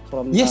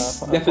from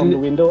from the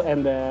window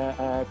and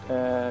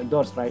the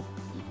doors, right?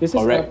 This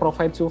is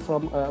provided to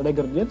from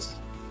Le-Gardien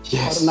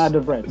or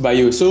another brand. By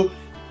you. So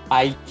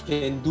I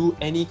can do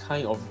any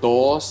kind of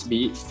doors,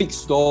 be it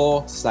fixed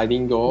door,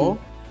 sliding door.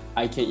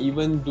 I can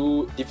even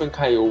do different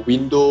kind of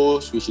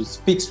windows, which is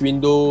fixed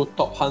window,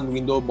 top hung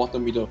window,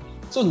 bottom window.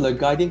 So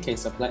Le-Gardien can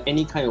supply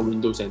any kind of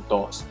windows and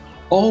doors.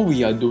 All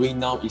we are doing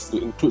now is to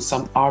include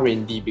some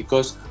R&D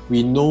because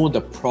we know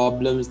the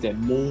problems that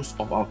most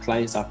of our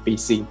clients are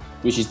facing,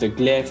 which is the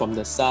glare from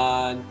the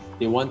sun.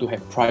 They want to have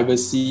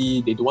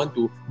privacy. They don't want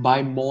to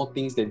buy more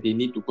things that they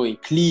need to go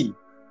and clean,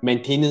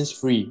 maintenance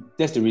free.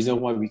 That's the reason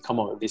why we come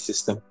out with this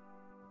system.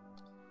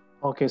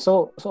 Okay,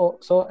 so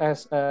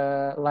as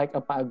like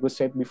Pak Agus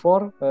said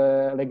before,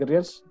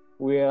 Le-Gardien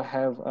will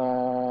have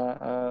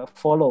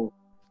follow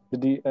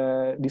the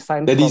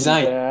design. The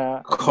design,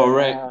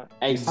 correct,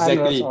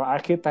 exactly. Or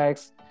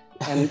architects,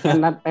 and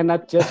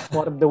not just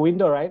for the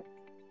window, right?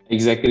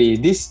 Exactly.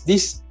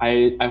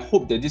 I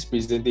hope that this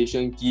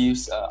presentation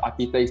gives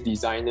architects,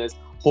 designers,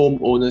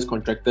 homeowners,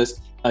 contractors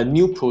a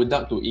new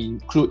product to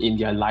include in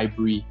their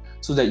library,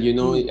 so that they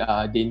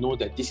know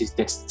that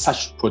there's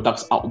such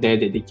products out there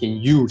that they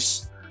can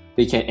use,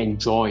 they can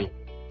enjoy.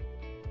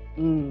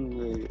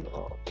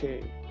 Okay.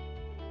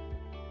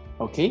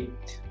 Okay.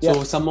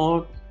 So some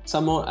more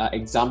some more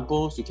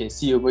examples you can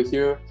see over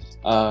here.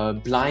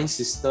 Blind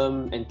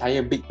system,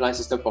 entire big blind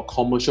system for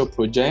commercial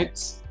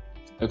projects.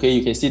 Okay,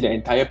 you can see the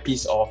entire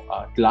piece of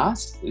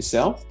glass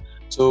itself.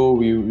 So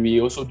we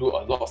also do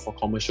a lot for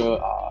commercial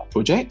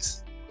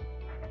projects.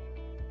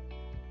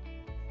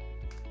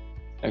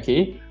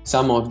 Okay,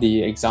 some of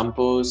the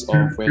examples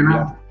of where we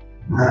are.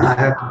 I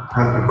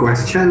have a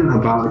question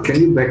about, can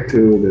you back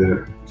to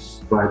the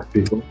slide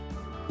before?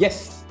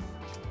 Yes.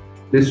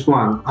 This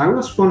one, I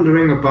was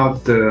wondering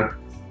about the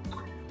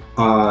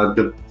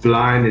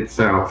blind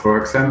itself. For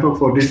example,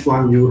 for this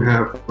one, you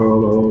have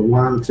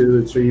 1,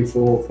 2, 3,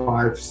 4,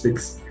 5,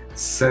 6,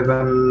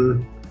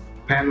 7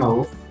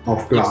 panels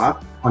of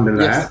glass on the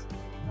left.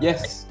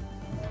 Yes.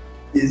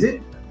 Is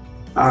it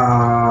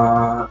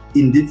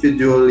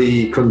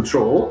individually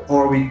controlled,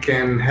 or we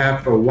can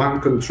have one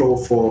control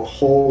for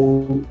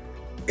whole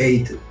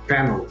 8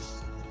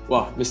 panels?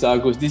 Wow, Mr.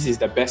 Agus, this is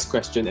the best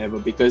question ever,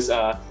 because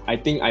I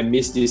think I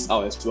missed this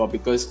out as well,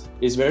 because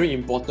it's very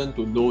important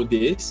to know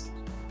this.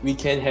 We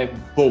can have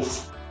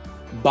both,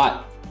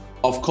 but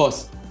of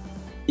course,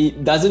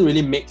 it doesn't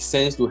really make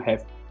sense to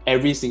have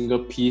every single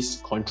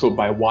piece controlled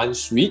by one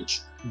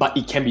switch, but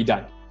it can be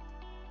done.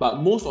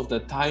 But most of the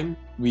time,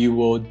 we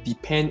will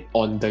depend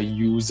on the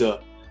user.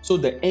 So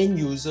the end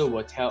user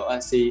will tell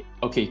us, say,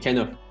 okay,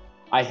 Kenneth,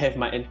 I have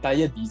my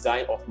entire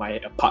design of my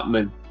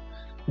apartment.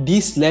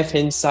 This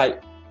left-hand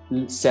side,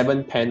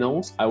 7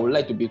 panels, I would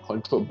like to be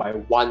controlled by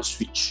one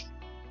switch.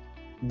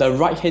 The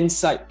right-hand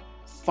side,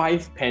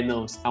 5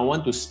 panels, I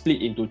want to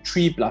split into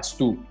 3 plus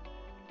 2.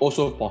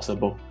 Also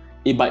possible.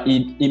 But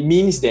it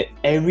means that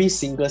every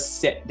single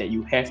set that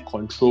you have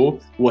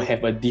control will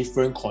have a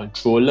different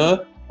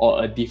controller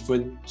or a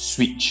different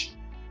switch.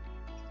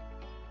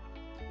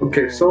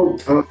 Okay, so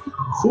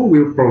who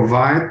will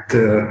provide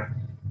the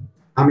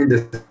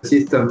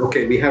system?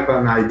 Okay, we have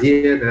an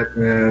idea that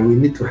we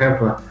need to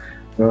have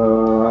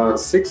a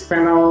 6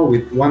 panel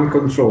with one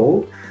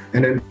control,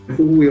 and then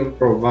who will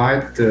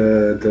provide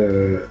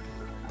the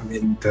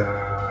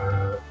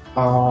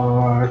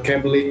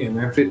cabling and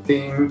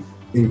everything,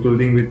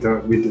 including with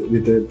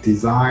the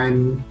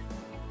design.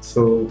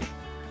 So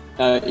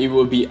it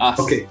will be us.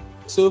 Okay.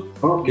 So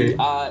we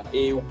are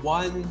a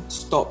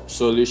one-stop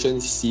solution,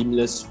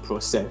 seamless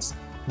process.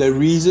 The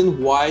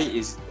reason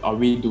why are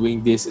we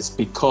doing this is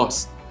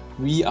because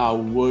we are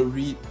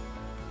worried.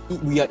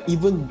 We are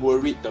even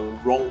worried the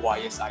wrong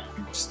wires are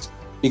used,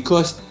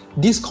 because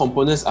these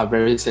components are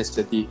very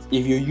sensitive.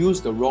 If you use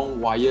the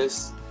wrong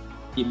wires,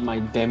 it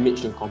might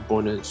damage the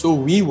component. So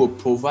we will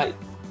provide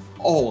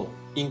all,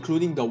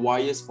 including the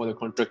wires for the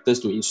contractors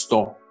to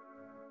install.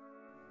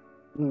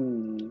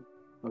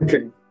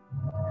 Okay.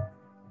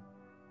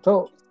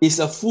 So it's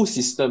a full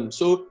system.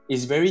 So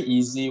it's very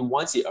easy.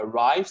 Once it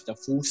arrives, the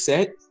full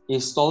set,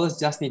 installers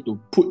just need to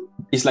put,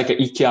 it's like an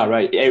IKEA,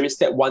 right? Every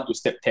step 1 to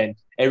step 10,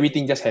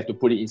 everything just have to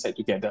put it inside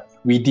together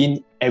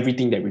within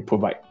everything that we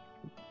provide.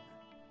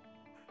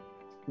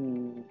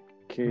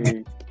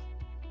 Okay.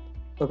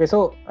 Okay,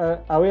 so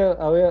I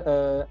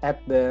will add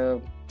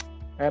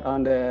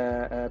on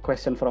the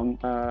question from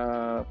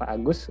Pak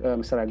Agus,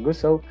 Mr. Agus.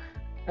 So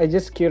I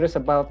just curious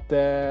about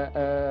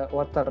the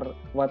water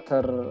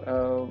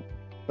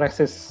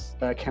resist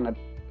Kenneth.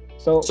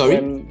 So sorry.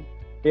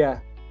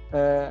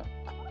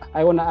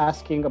 I wanna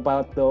asking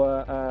about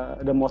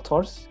the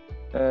motors.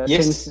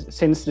 Yes.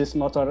 Since this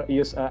motor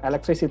use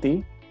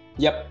electricity.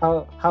 Yep.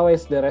 How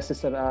is the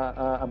resistance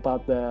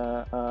about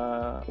the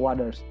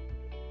waters?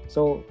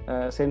 So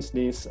since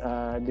these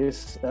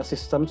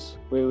systems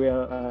we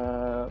will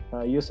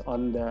use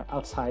on the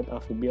outside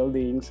of the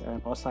buildings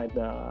and outside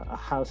the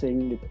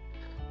housing.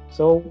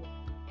 So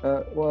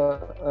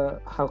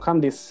how come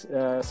these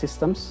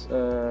systems,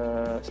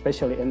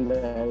 especially in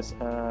the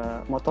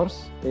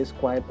motors, is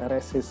quite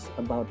resist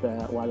about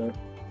the water?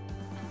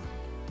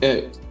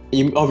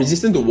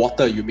 Resistant to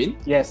water, you mean?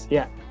 Yes.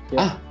 Yeah.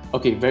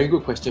 Okay, very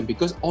good question,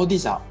 because all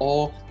these are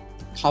all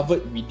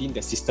covered within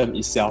the system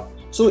itself.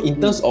 So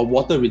in terms of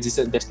water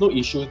resistance, there's no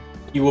issue.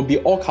 It will be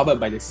all covered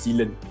by the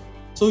sealant.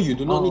 So you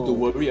do not need to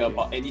worry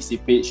about any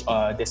seepage.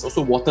 There's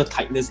also water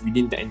tightness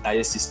within the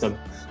entire system.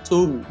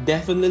 So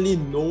definitely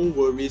no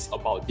worries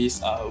about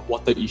these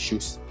water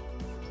issues.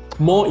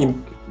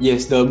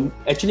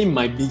 Actually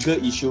my bigger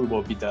issue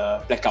will be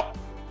the blackout.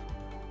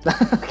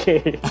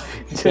 Okay.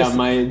 That's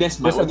my only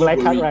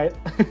blackout, worry. right?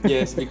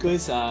 Yes,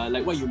 because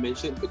like what you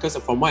mentioned, because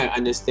from what I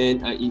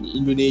understand, in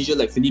Indonesia,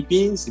 like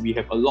Philippines, we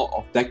have a lot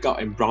of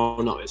blackout and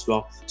brownout as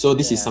well. So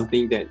this is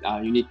something that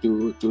you need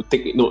to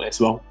take note as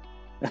well.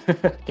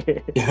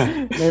 Okay.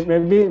 Yeah.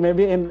 Maybe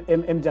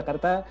in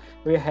Jakarta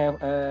we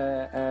have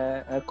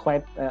a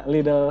quite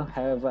little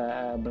have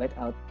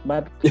blackout,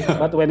 but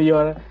when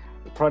your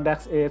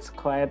products is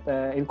quite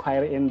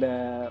inquiry in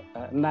the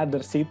another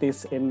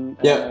cities in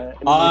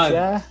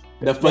Indonesia,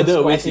 the further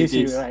away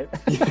cities, right?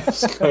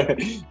 Yes,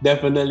 correct.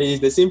 Definitely,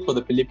 it's the same for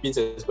the Philippines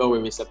as well.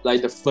 When we supply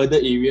the further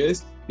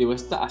areas, they will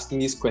start asking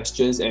these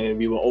questions, and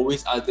we will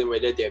always ask them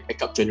whether they have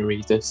backup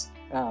generators.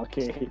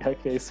 Okay.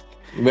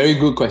 Very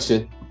good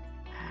question.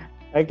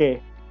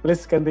 Okay,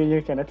 please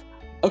continue, Kenneth.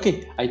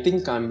 Okay, I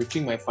think I'm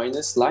reaching my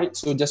final slide.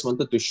 So just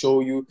wanted to show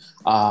you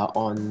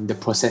on the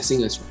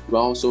processing as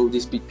well. So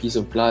this big piece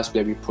of glass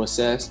that we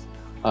processed,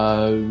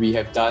 we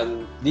have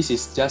done, this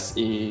is just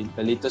the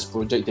latest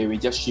project that we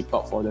just shipped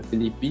out for the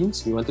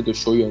Philippines. We wanted to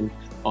show you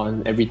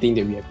on everything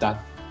that we have done.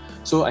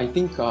 So I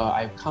think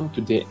I've come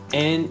to the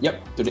end,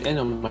 to the end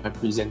of my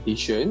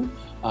presentation.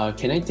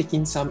 Can I take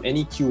in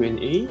any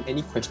Q&A,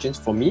 any questions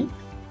for me?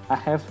 I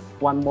have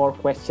one more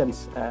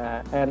questions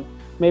and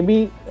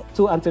maybe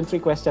 2 until 3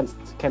 questions,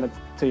 Kenneth,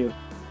 to you.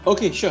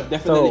 Okay, sure,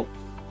 definitely. So,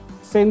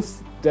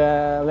 since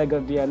the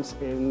Le-Gardien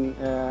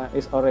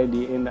is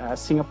already in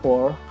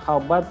Singapore, how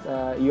about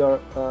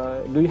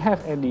do you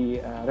have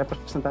any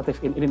representative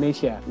in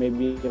Indonesia?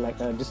 Maybe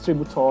like a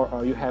distributor,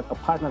 or you have a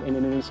partner in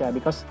Indonesia?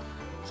 Because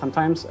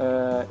sometimes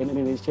in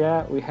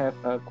Indonesia we have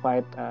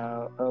quite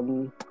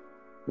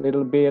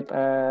little bit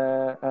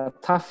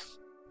tough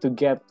to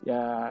get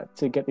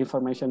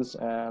information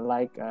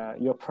like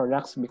your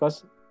products,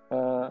 because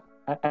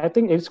I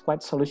think it's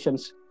quite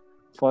solutions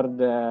for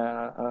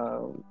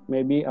the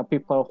maybe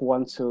people who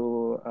want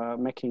to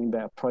making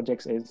the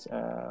projects is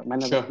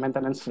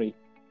maintenance free.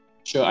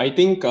 Sure, I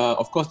think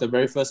of course the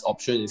very first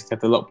option is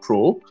Catalog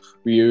Pro.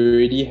 We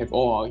already have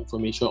all our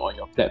information on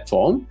your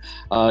platform.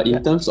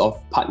 In terms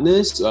of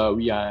partners,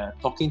 we are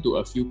talking to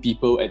a few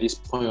people at this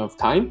point of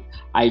time.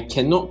 I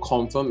cannot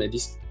confirm at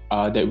this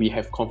that we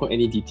have confirmed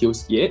any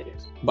details yet,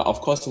 but of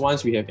course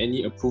once we have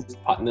any approved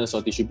partners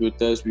or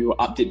distributors, we will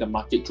update the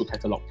market through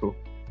Catalog Pro.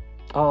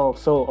 Oh,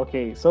 so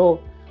okay. So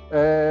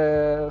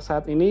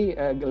saat ini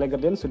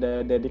Le-Gardien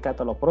sudah ada di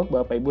Catalog Pro,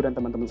 Bapak Ibu dan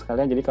teman-teman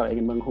sekalian. Jadi kalau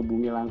ingin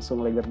menghubungi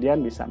langsung Le-Gardien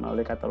bisa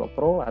melalui Catalog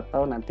Pro,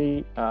 atau nanti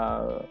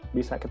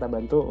bisa kita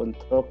bantu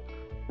untuk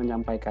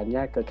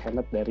menyampaikannya ke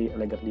Kenneth dari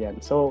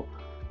Le-Gardien. So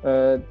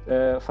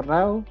for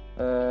now,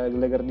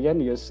 Le-Gardien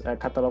use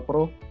Catalog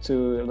Pro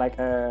to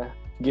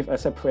give a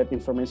separate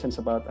information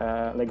about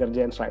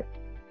Le-Gardien, right?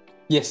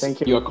 Yes,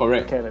 thank you. You are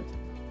correct. Kenneth.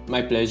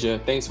 My pleasure.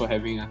 Thanks for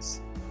having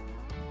us.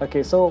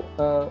 Okay, so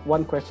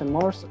one question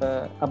more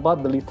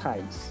about the lead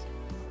times.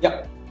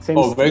 Yep.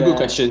 Very good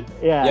question.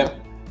 Yeah.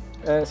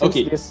 Yep.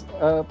 Since this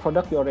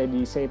product, you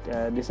already said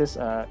this is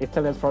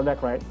Italian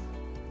product, right?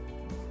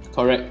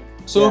 Correct.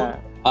 So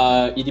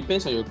it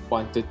depends on your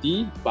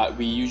quantity, but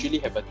we usually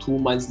have a 2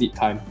 months lead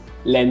time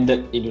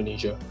landed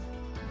Indonesia.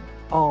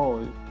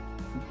 Oh,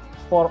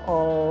 for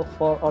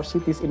all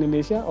cities in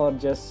Indonesia or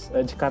just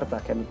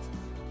Jakarta, Kenneth?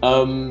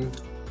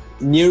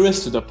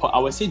 Nearest to the point, I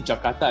would say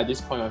Jakarta at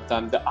this point of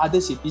time. The other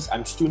cities,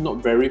 I'm still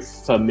not very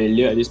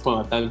familiar at this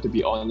point of time, to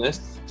be honest.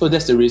 So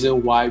that's the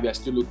reason why we are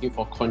still looking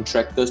for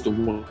contractors to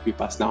work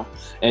with us now.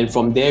 And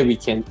from there, we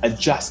can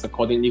adjust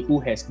accordingly who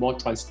has more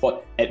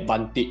transport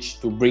advantage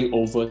to bring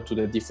over to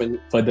the different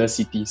further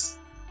cities.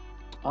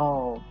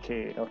 Oh,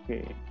 okay.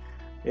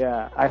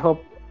 Yeah, I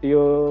hope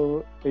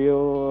you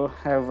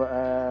have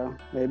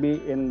maybe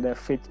in the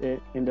future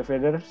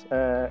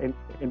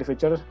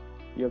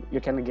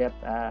you can get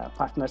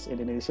partners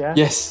in Indonesia.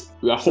 Yes,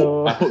 I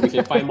hope we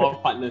can find more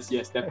partners.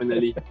 Yes,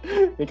 definitely.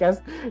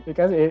 because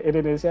in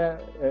Indonesia,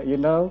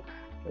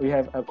 we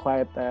have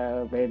quite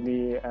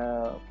many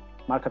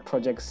market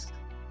projecends.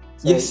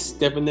 So yes,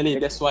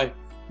 definitely. That's why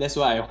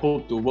I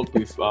hope to work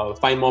with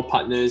find more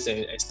partners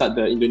and start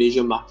the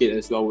Indonesian market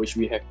as well, which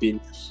we have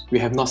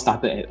not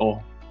started at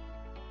all.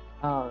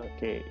 Oh,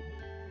 okay.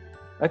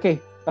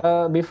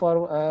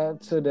 Before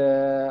to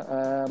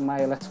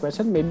my last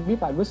question, maybe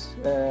Pak Agus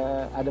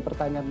ada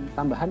pertanyaan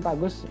tambahan, Pak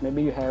Agus.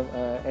 Maybe you have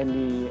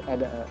any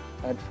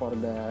add for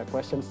the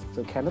questions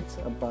to Kenneth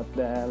about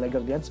the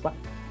Le-Gardien, Pak?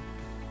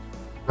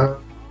 I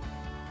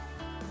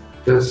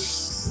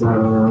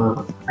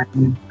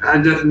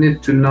just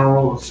need to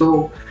know.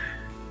 So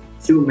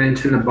you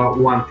mentioned about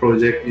one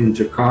project in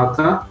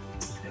Jakarta.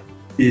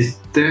 Is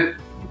that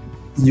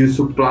you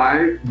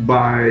supply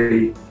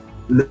by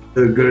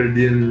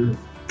Le-Gardien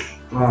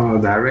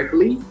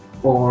directly,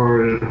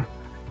 or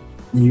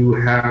you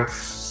have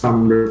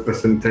some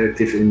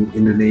representative in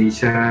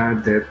Indonesia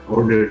that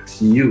ordered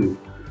to you?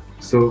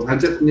 So I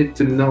just need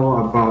to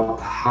know about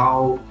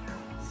how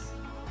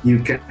you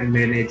can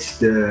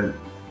manage the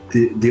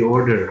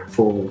order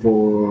for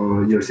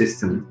your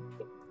system.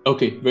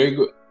 Okay, very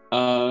good.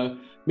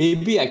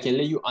 Maybe I can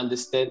let you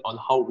understand on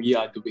how we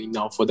are doing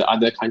now for the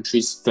other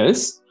countries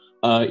first.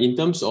 In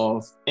terms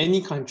of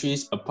any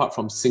countries apart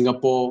from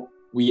Singapore,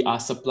 we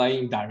are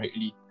supplying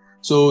directly.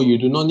 So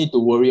you do not need to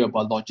worry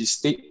about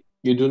logistics.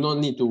 You do not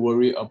need to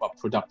worry about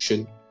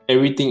production.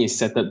 Everything is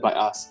settled by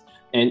us.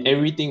 And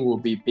everything will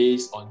be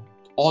based on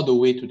all the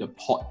way to the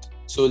port.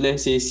 So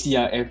let's say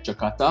CIF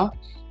Jakarta,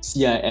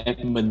 CIF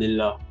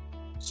Manila.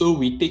 So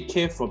we take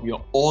care from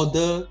your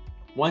order.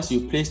 Once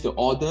you place the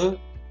order,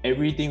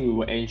 everything we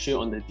will ensure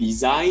on the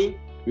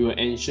design. We will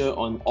ensure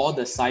on all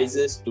the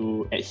sizes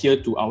to adhere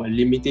to our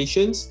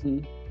limitations.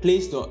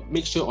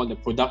 Make sure on the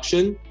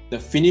production, the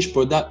finished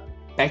product,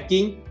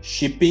 packing,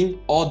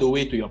 shipping, all the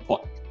way to your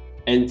port.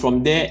 And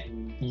from there,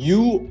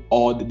 you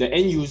or the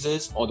end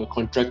users or the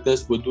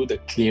contractors will do the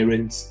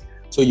clearance.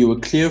 So you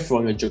will clear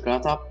from your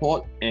Jakarta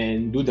port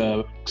and do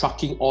the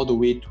trucking all the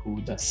way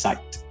to the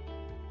site.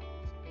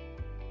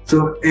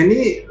 So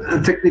any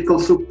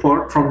technical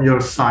support from your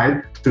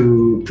side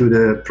to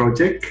the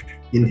project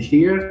in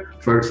here,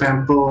 for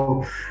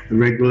example,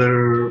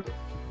 regular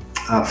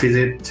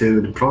visit to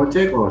the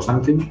project or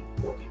something?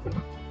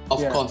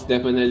 Of course,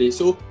 definitely.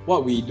 So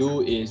what we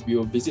do is we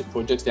will visit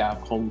projects that are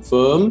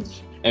confirmed,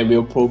 and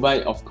we'll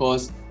provide, of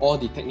course, all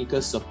the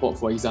technical support.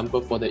 For example,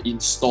 for the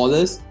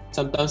installers,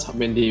 sometimes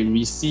when they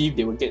receive,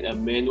 they will get a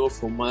manual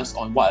from us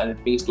on what are the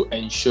things to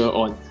ensure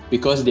on,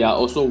 because there are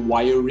also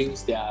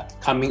wirings that are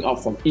coming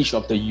out from each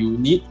of the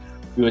unit.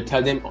 We will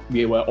tell them,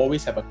 we will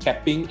always have a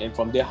capping, and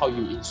from there how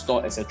you install,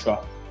 etc.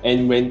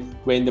 And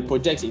when the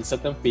project's in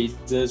certain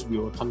phases,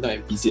 we will come down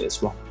and visit as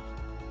well.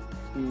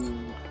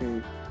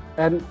 Okay.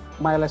 And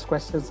my last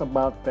question is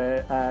about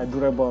the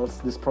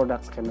durables, these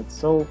products, Kenneth.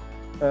 So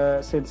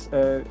since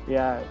you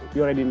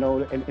already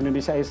know,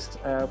 Indonesia is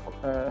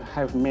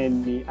have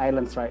many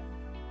islands, right?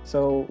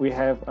 So we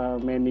have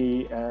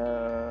many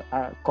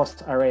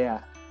coast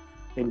area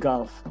in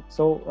Gulf.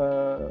 So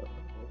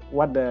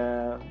what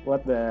the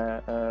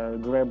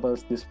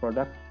durables, these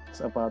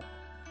products about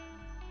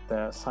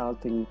the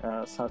salting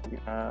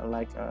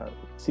like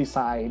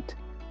seaside,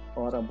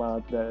 or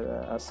about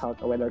the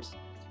salt weathers?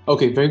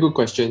 Okay, very good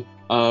question.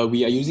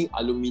 We are using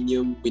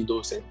aluminium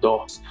windows and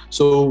doors,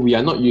 so we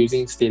are not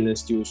using stainless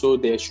steel. So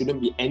there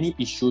shouldn't be any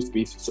issues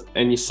with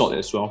any salt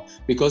as well.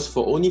 Because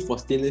only for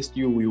stainless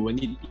steel, we will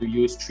need to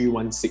use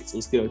 316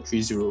 instead of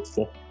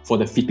 304 for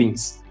the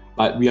fittings.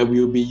 But we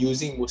will be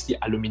using mostly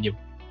aluminium.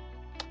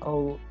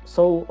 Oh,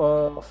 so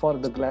for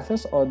the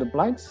glasses or the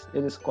blinds,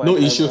 it is quite no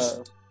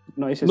issues.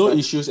 No issues. No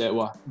issues at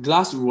all.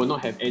 Glass will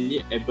not have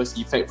any adverse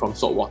effect from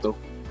salt water.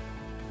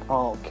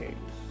 Oh, okay.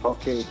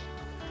 Okay.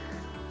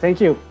 Thank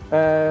you.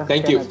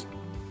 Thank you.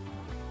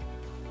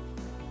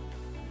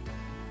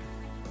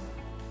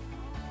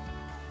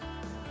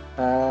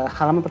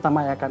 Halaman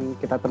pertama yang akan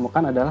kita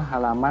temukan adalah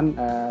halaman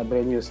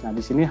brand news. Nah,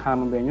 di sini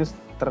halaman brand news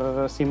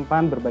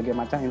tersimpan berbagai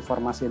macam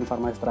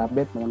informasi-informasi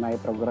terupdate mengenai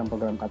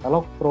program-program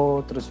katalog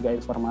pro, terus juga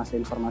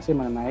informasi-informasi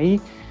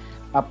mengenai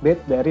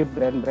update dari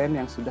brand-brand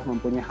yang sudah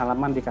mempunyai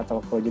halaman di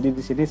katalog pro. Jadi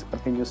di sini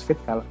seperti newsfeed,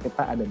 kalau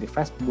kita ada di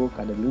Facebook,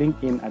 ada di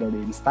LinkedIn, ada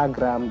di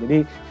Instagram.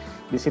 Jadi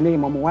di sini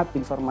memuat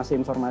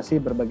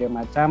informasi-informasi berbagai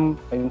macam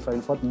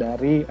info-info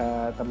dari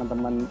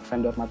teman-teman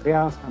vendor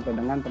material sampai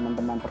dengan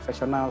teman-teman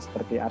profesional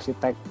seperti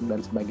arsitek dan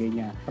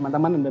sebagainya.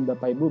 Teman-teman dan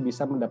Bapak Ibu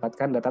bisa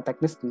mendapatkan data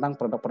teknis tentang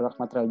produk-produk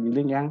material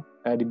building yang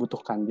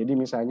dibutuhkan. Jadi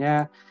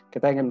misalnya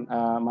kita ingin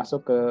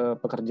masuk ke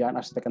pekerjaan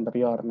arsitek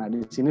interior. Nah,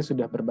 di sini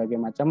sudah berbagai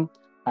macam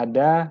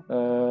ada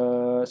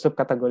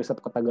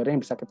subkategori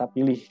yang bisa kita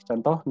pilih.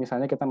 Contoh,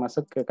 misalnya kita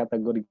masuk ke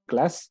kategori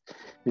glass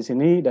di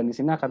sini, dan di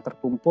sini akan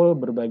terkumpul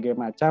berbagai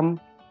macam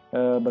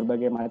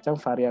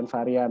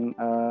varian-varian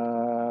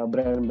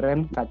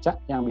brand-brand kaca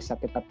yang bisa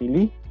kita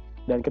pilih,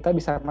 dan kita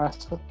bisa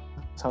masuk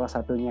salah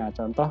satunya.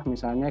 Contoh,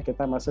 misalnya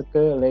kita masuk ke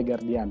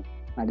Le-Gardien.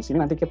 Nah, di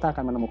sini nanti kita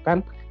akan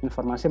menemukan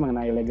informasi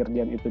mengenai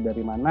Le-Gardien itu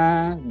dari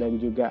mana,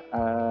 dan juga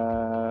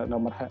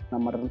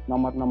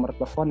nomor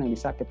telepon yang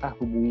bisa kita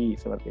hubungi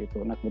seperti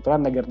itu. Nah,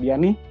 kebetulan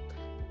Le-Gardien nih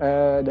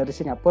dari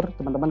Singapura,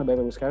 teman-teman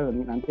Bapak Ibu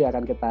sekalian, nanti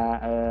akan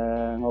kita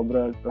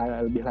ngobrol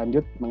lebih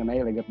lanjut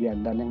mengenai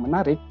Le-Gardien. Dan yang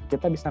menarik,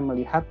 kita bisa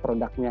melihat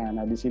produknya.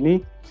 Nah, di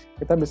sini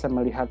kita bisa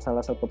melihat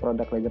salah satu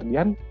produk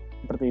Le-Gardien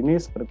seperti ini,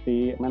 seperti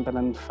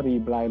maintenance free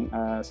blind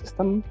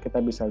system. Kita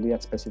bisa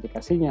lihat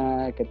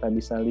spesifikasinya, kita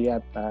bisa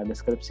lihat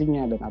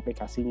deskripsinya dan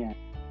aplikasinya.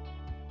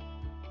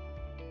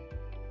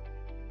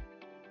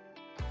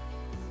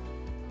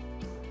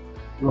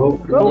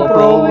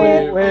 GoPro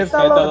with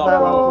Catalog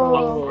Pro.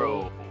 Pro.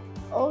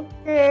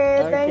 Oke,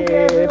 thank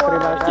you everyone.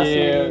 Terima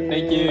kasih.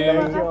 Thank you.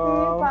 Terima kasih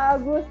Pak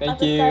Agus Thank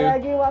atas you. sekali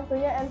lagi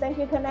waktunya, and thank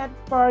you Kenneth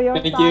for your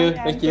Thank time you.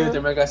 and Thank you. to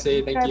Terima kasih.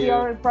 Thank share you.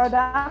 your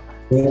product.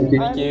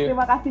 Thank you.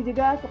 Terima kasih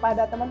juga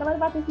kepada teman-teman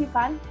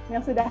partisipan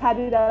yang sudah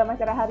hadir dalam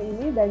acara hari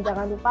ini, dan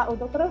jangan lupa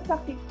untuk terus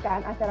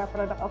saksikan acara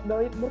Product of the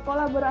Week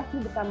berkolaborasi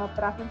bersama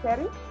PERAFI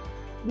Seri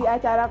di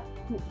acara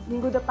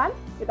minggu depan.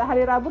 Kita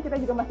hari Rabu kita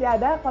juga masih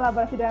ada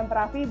kolaborasi dengan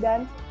PERAFI,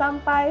 dan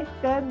sampai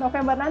ke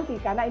November nanti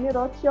karena ini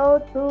roadshow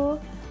to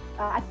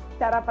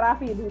acara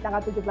PERAFI di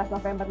tanggal 17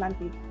 November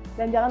nanti.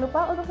 Dan jangan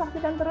lupa untuk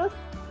saksikan terus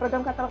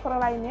program katalog pro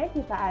lainnya.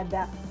 Kita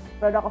ada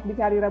Produk of the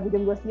Week hari Rabu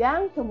jam 2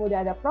 siang,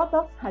 kemudian ada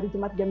Produk hari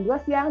Jumat jam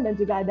 2 siang, dan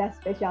juga ada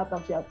Special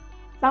Talk Show.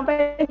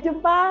 Sampai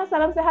jumpa,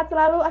 salam sehat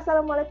selalu.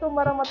 Assalamualaikum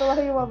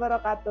warahmatullahi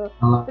wabarakatuh.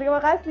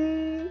 Terima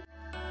kasih.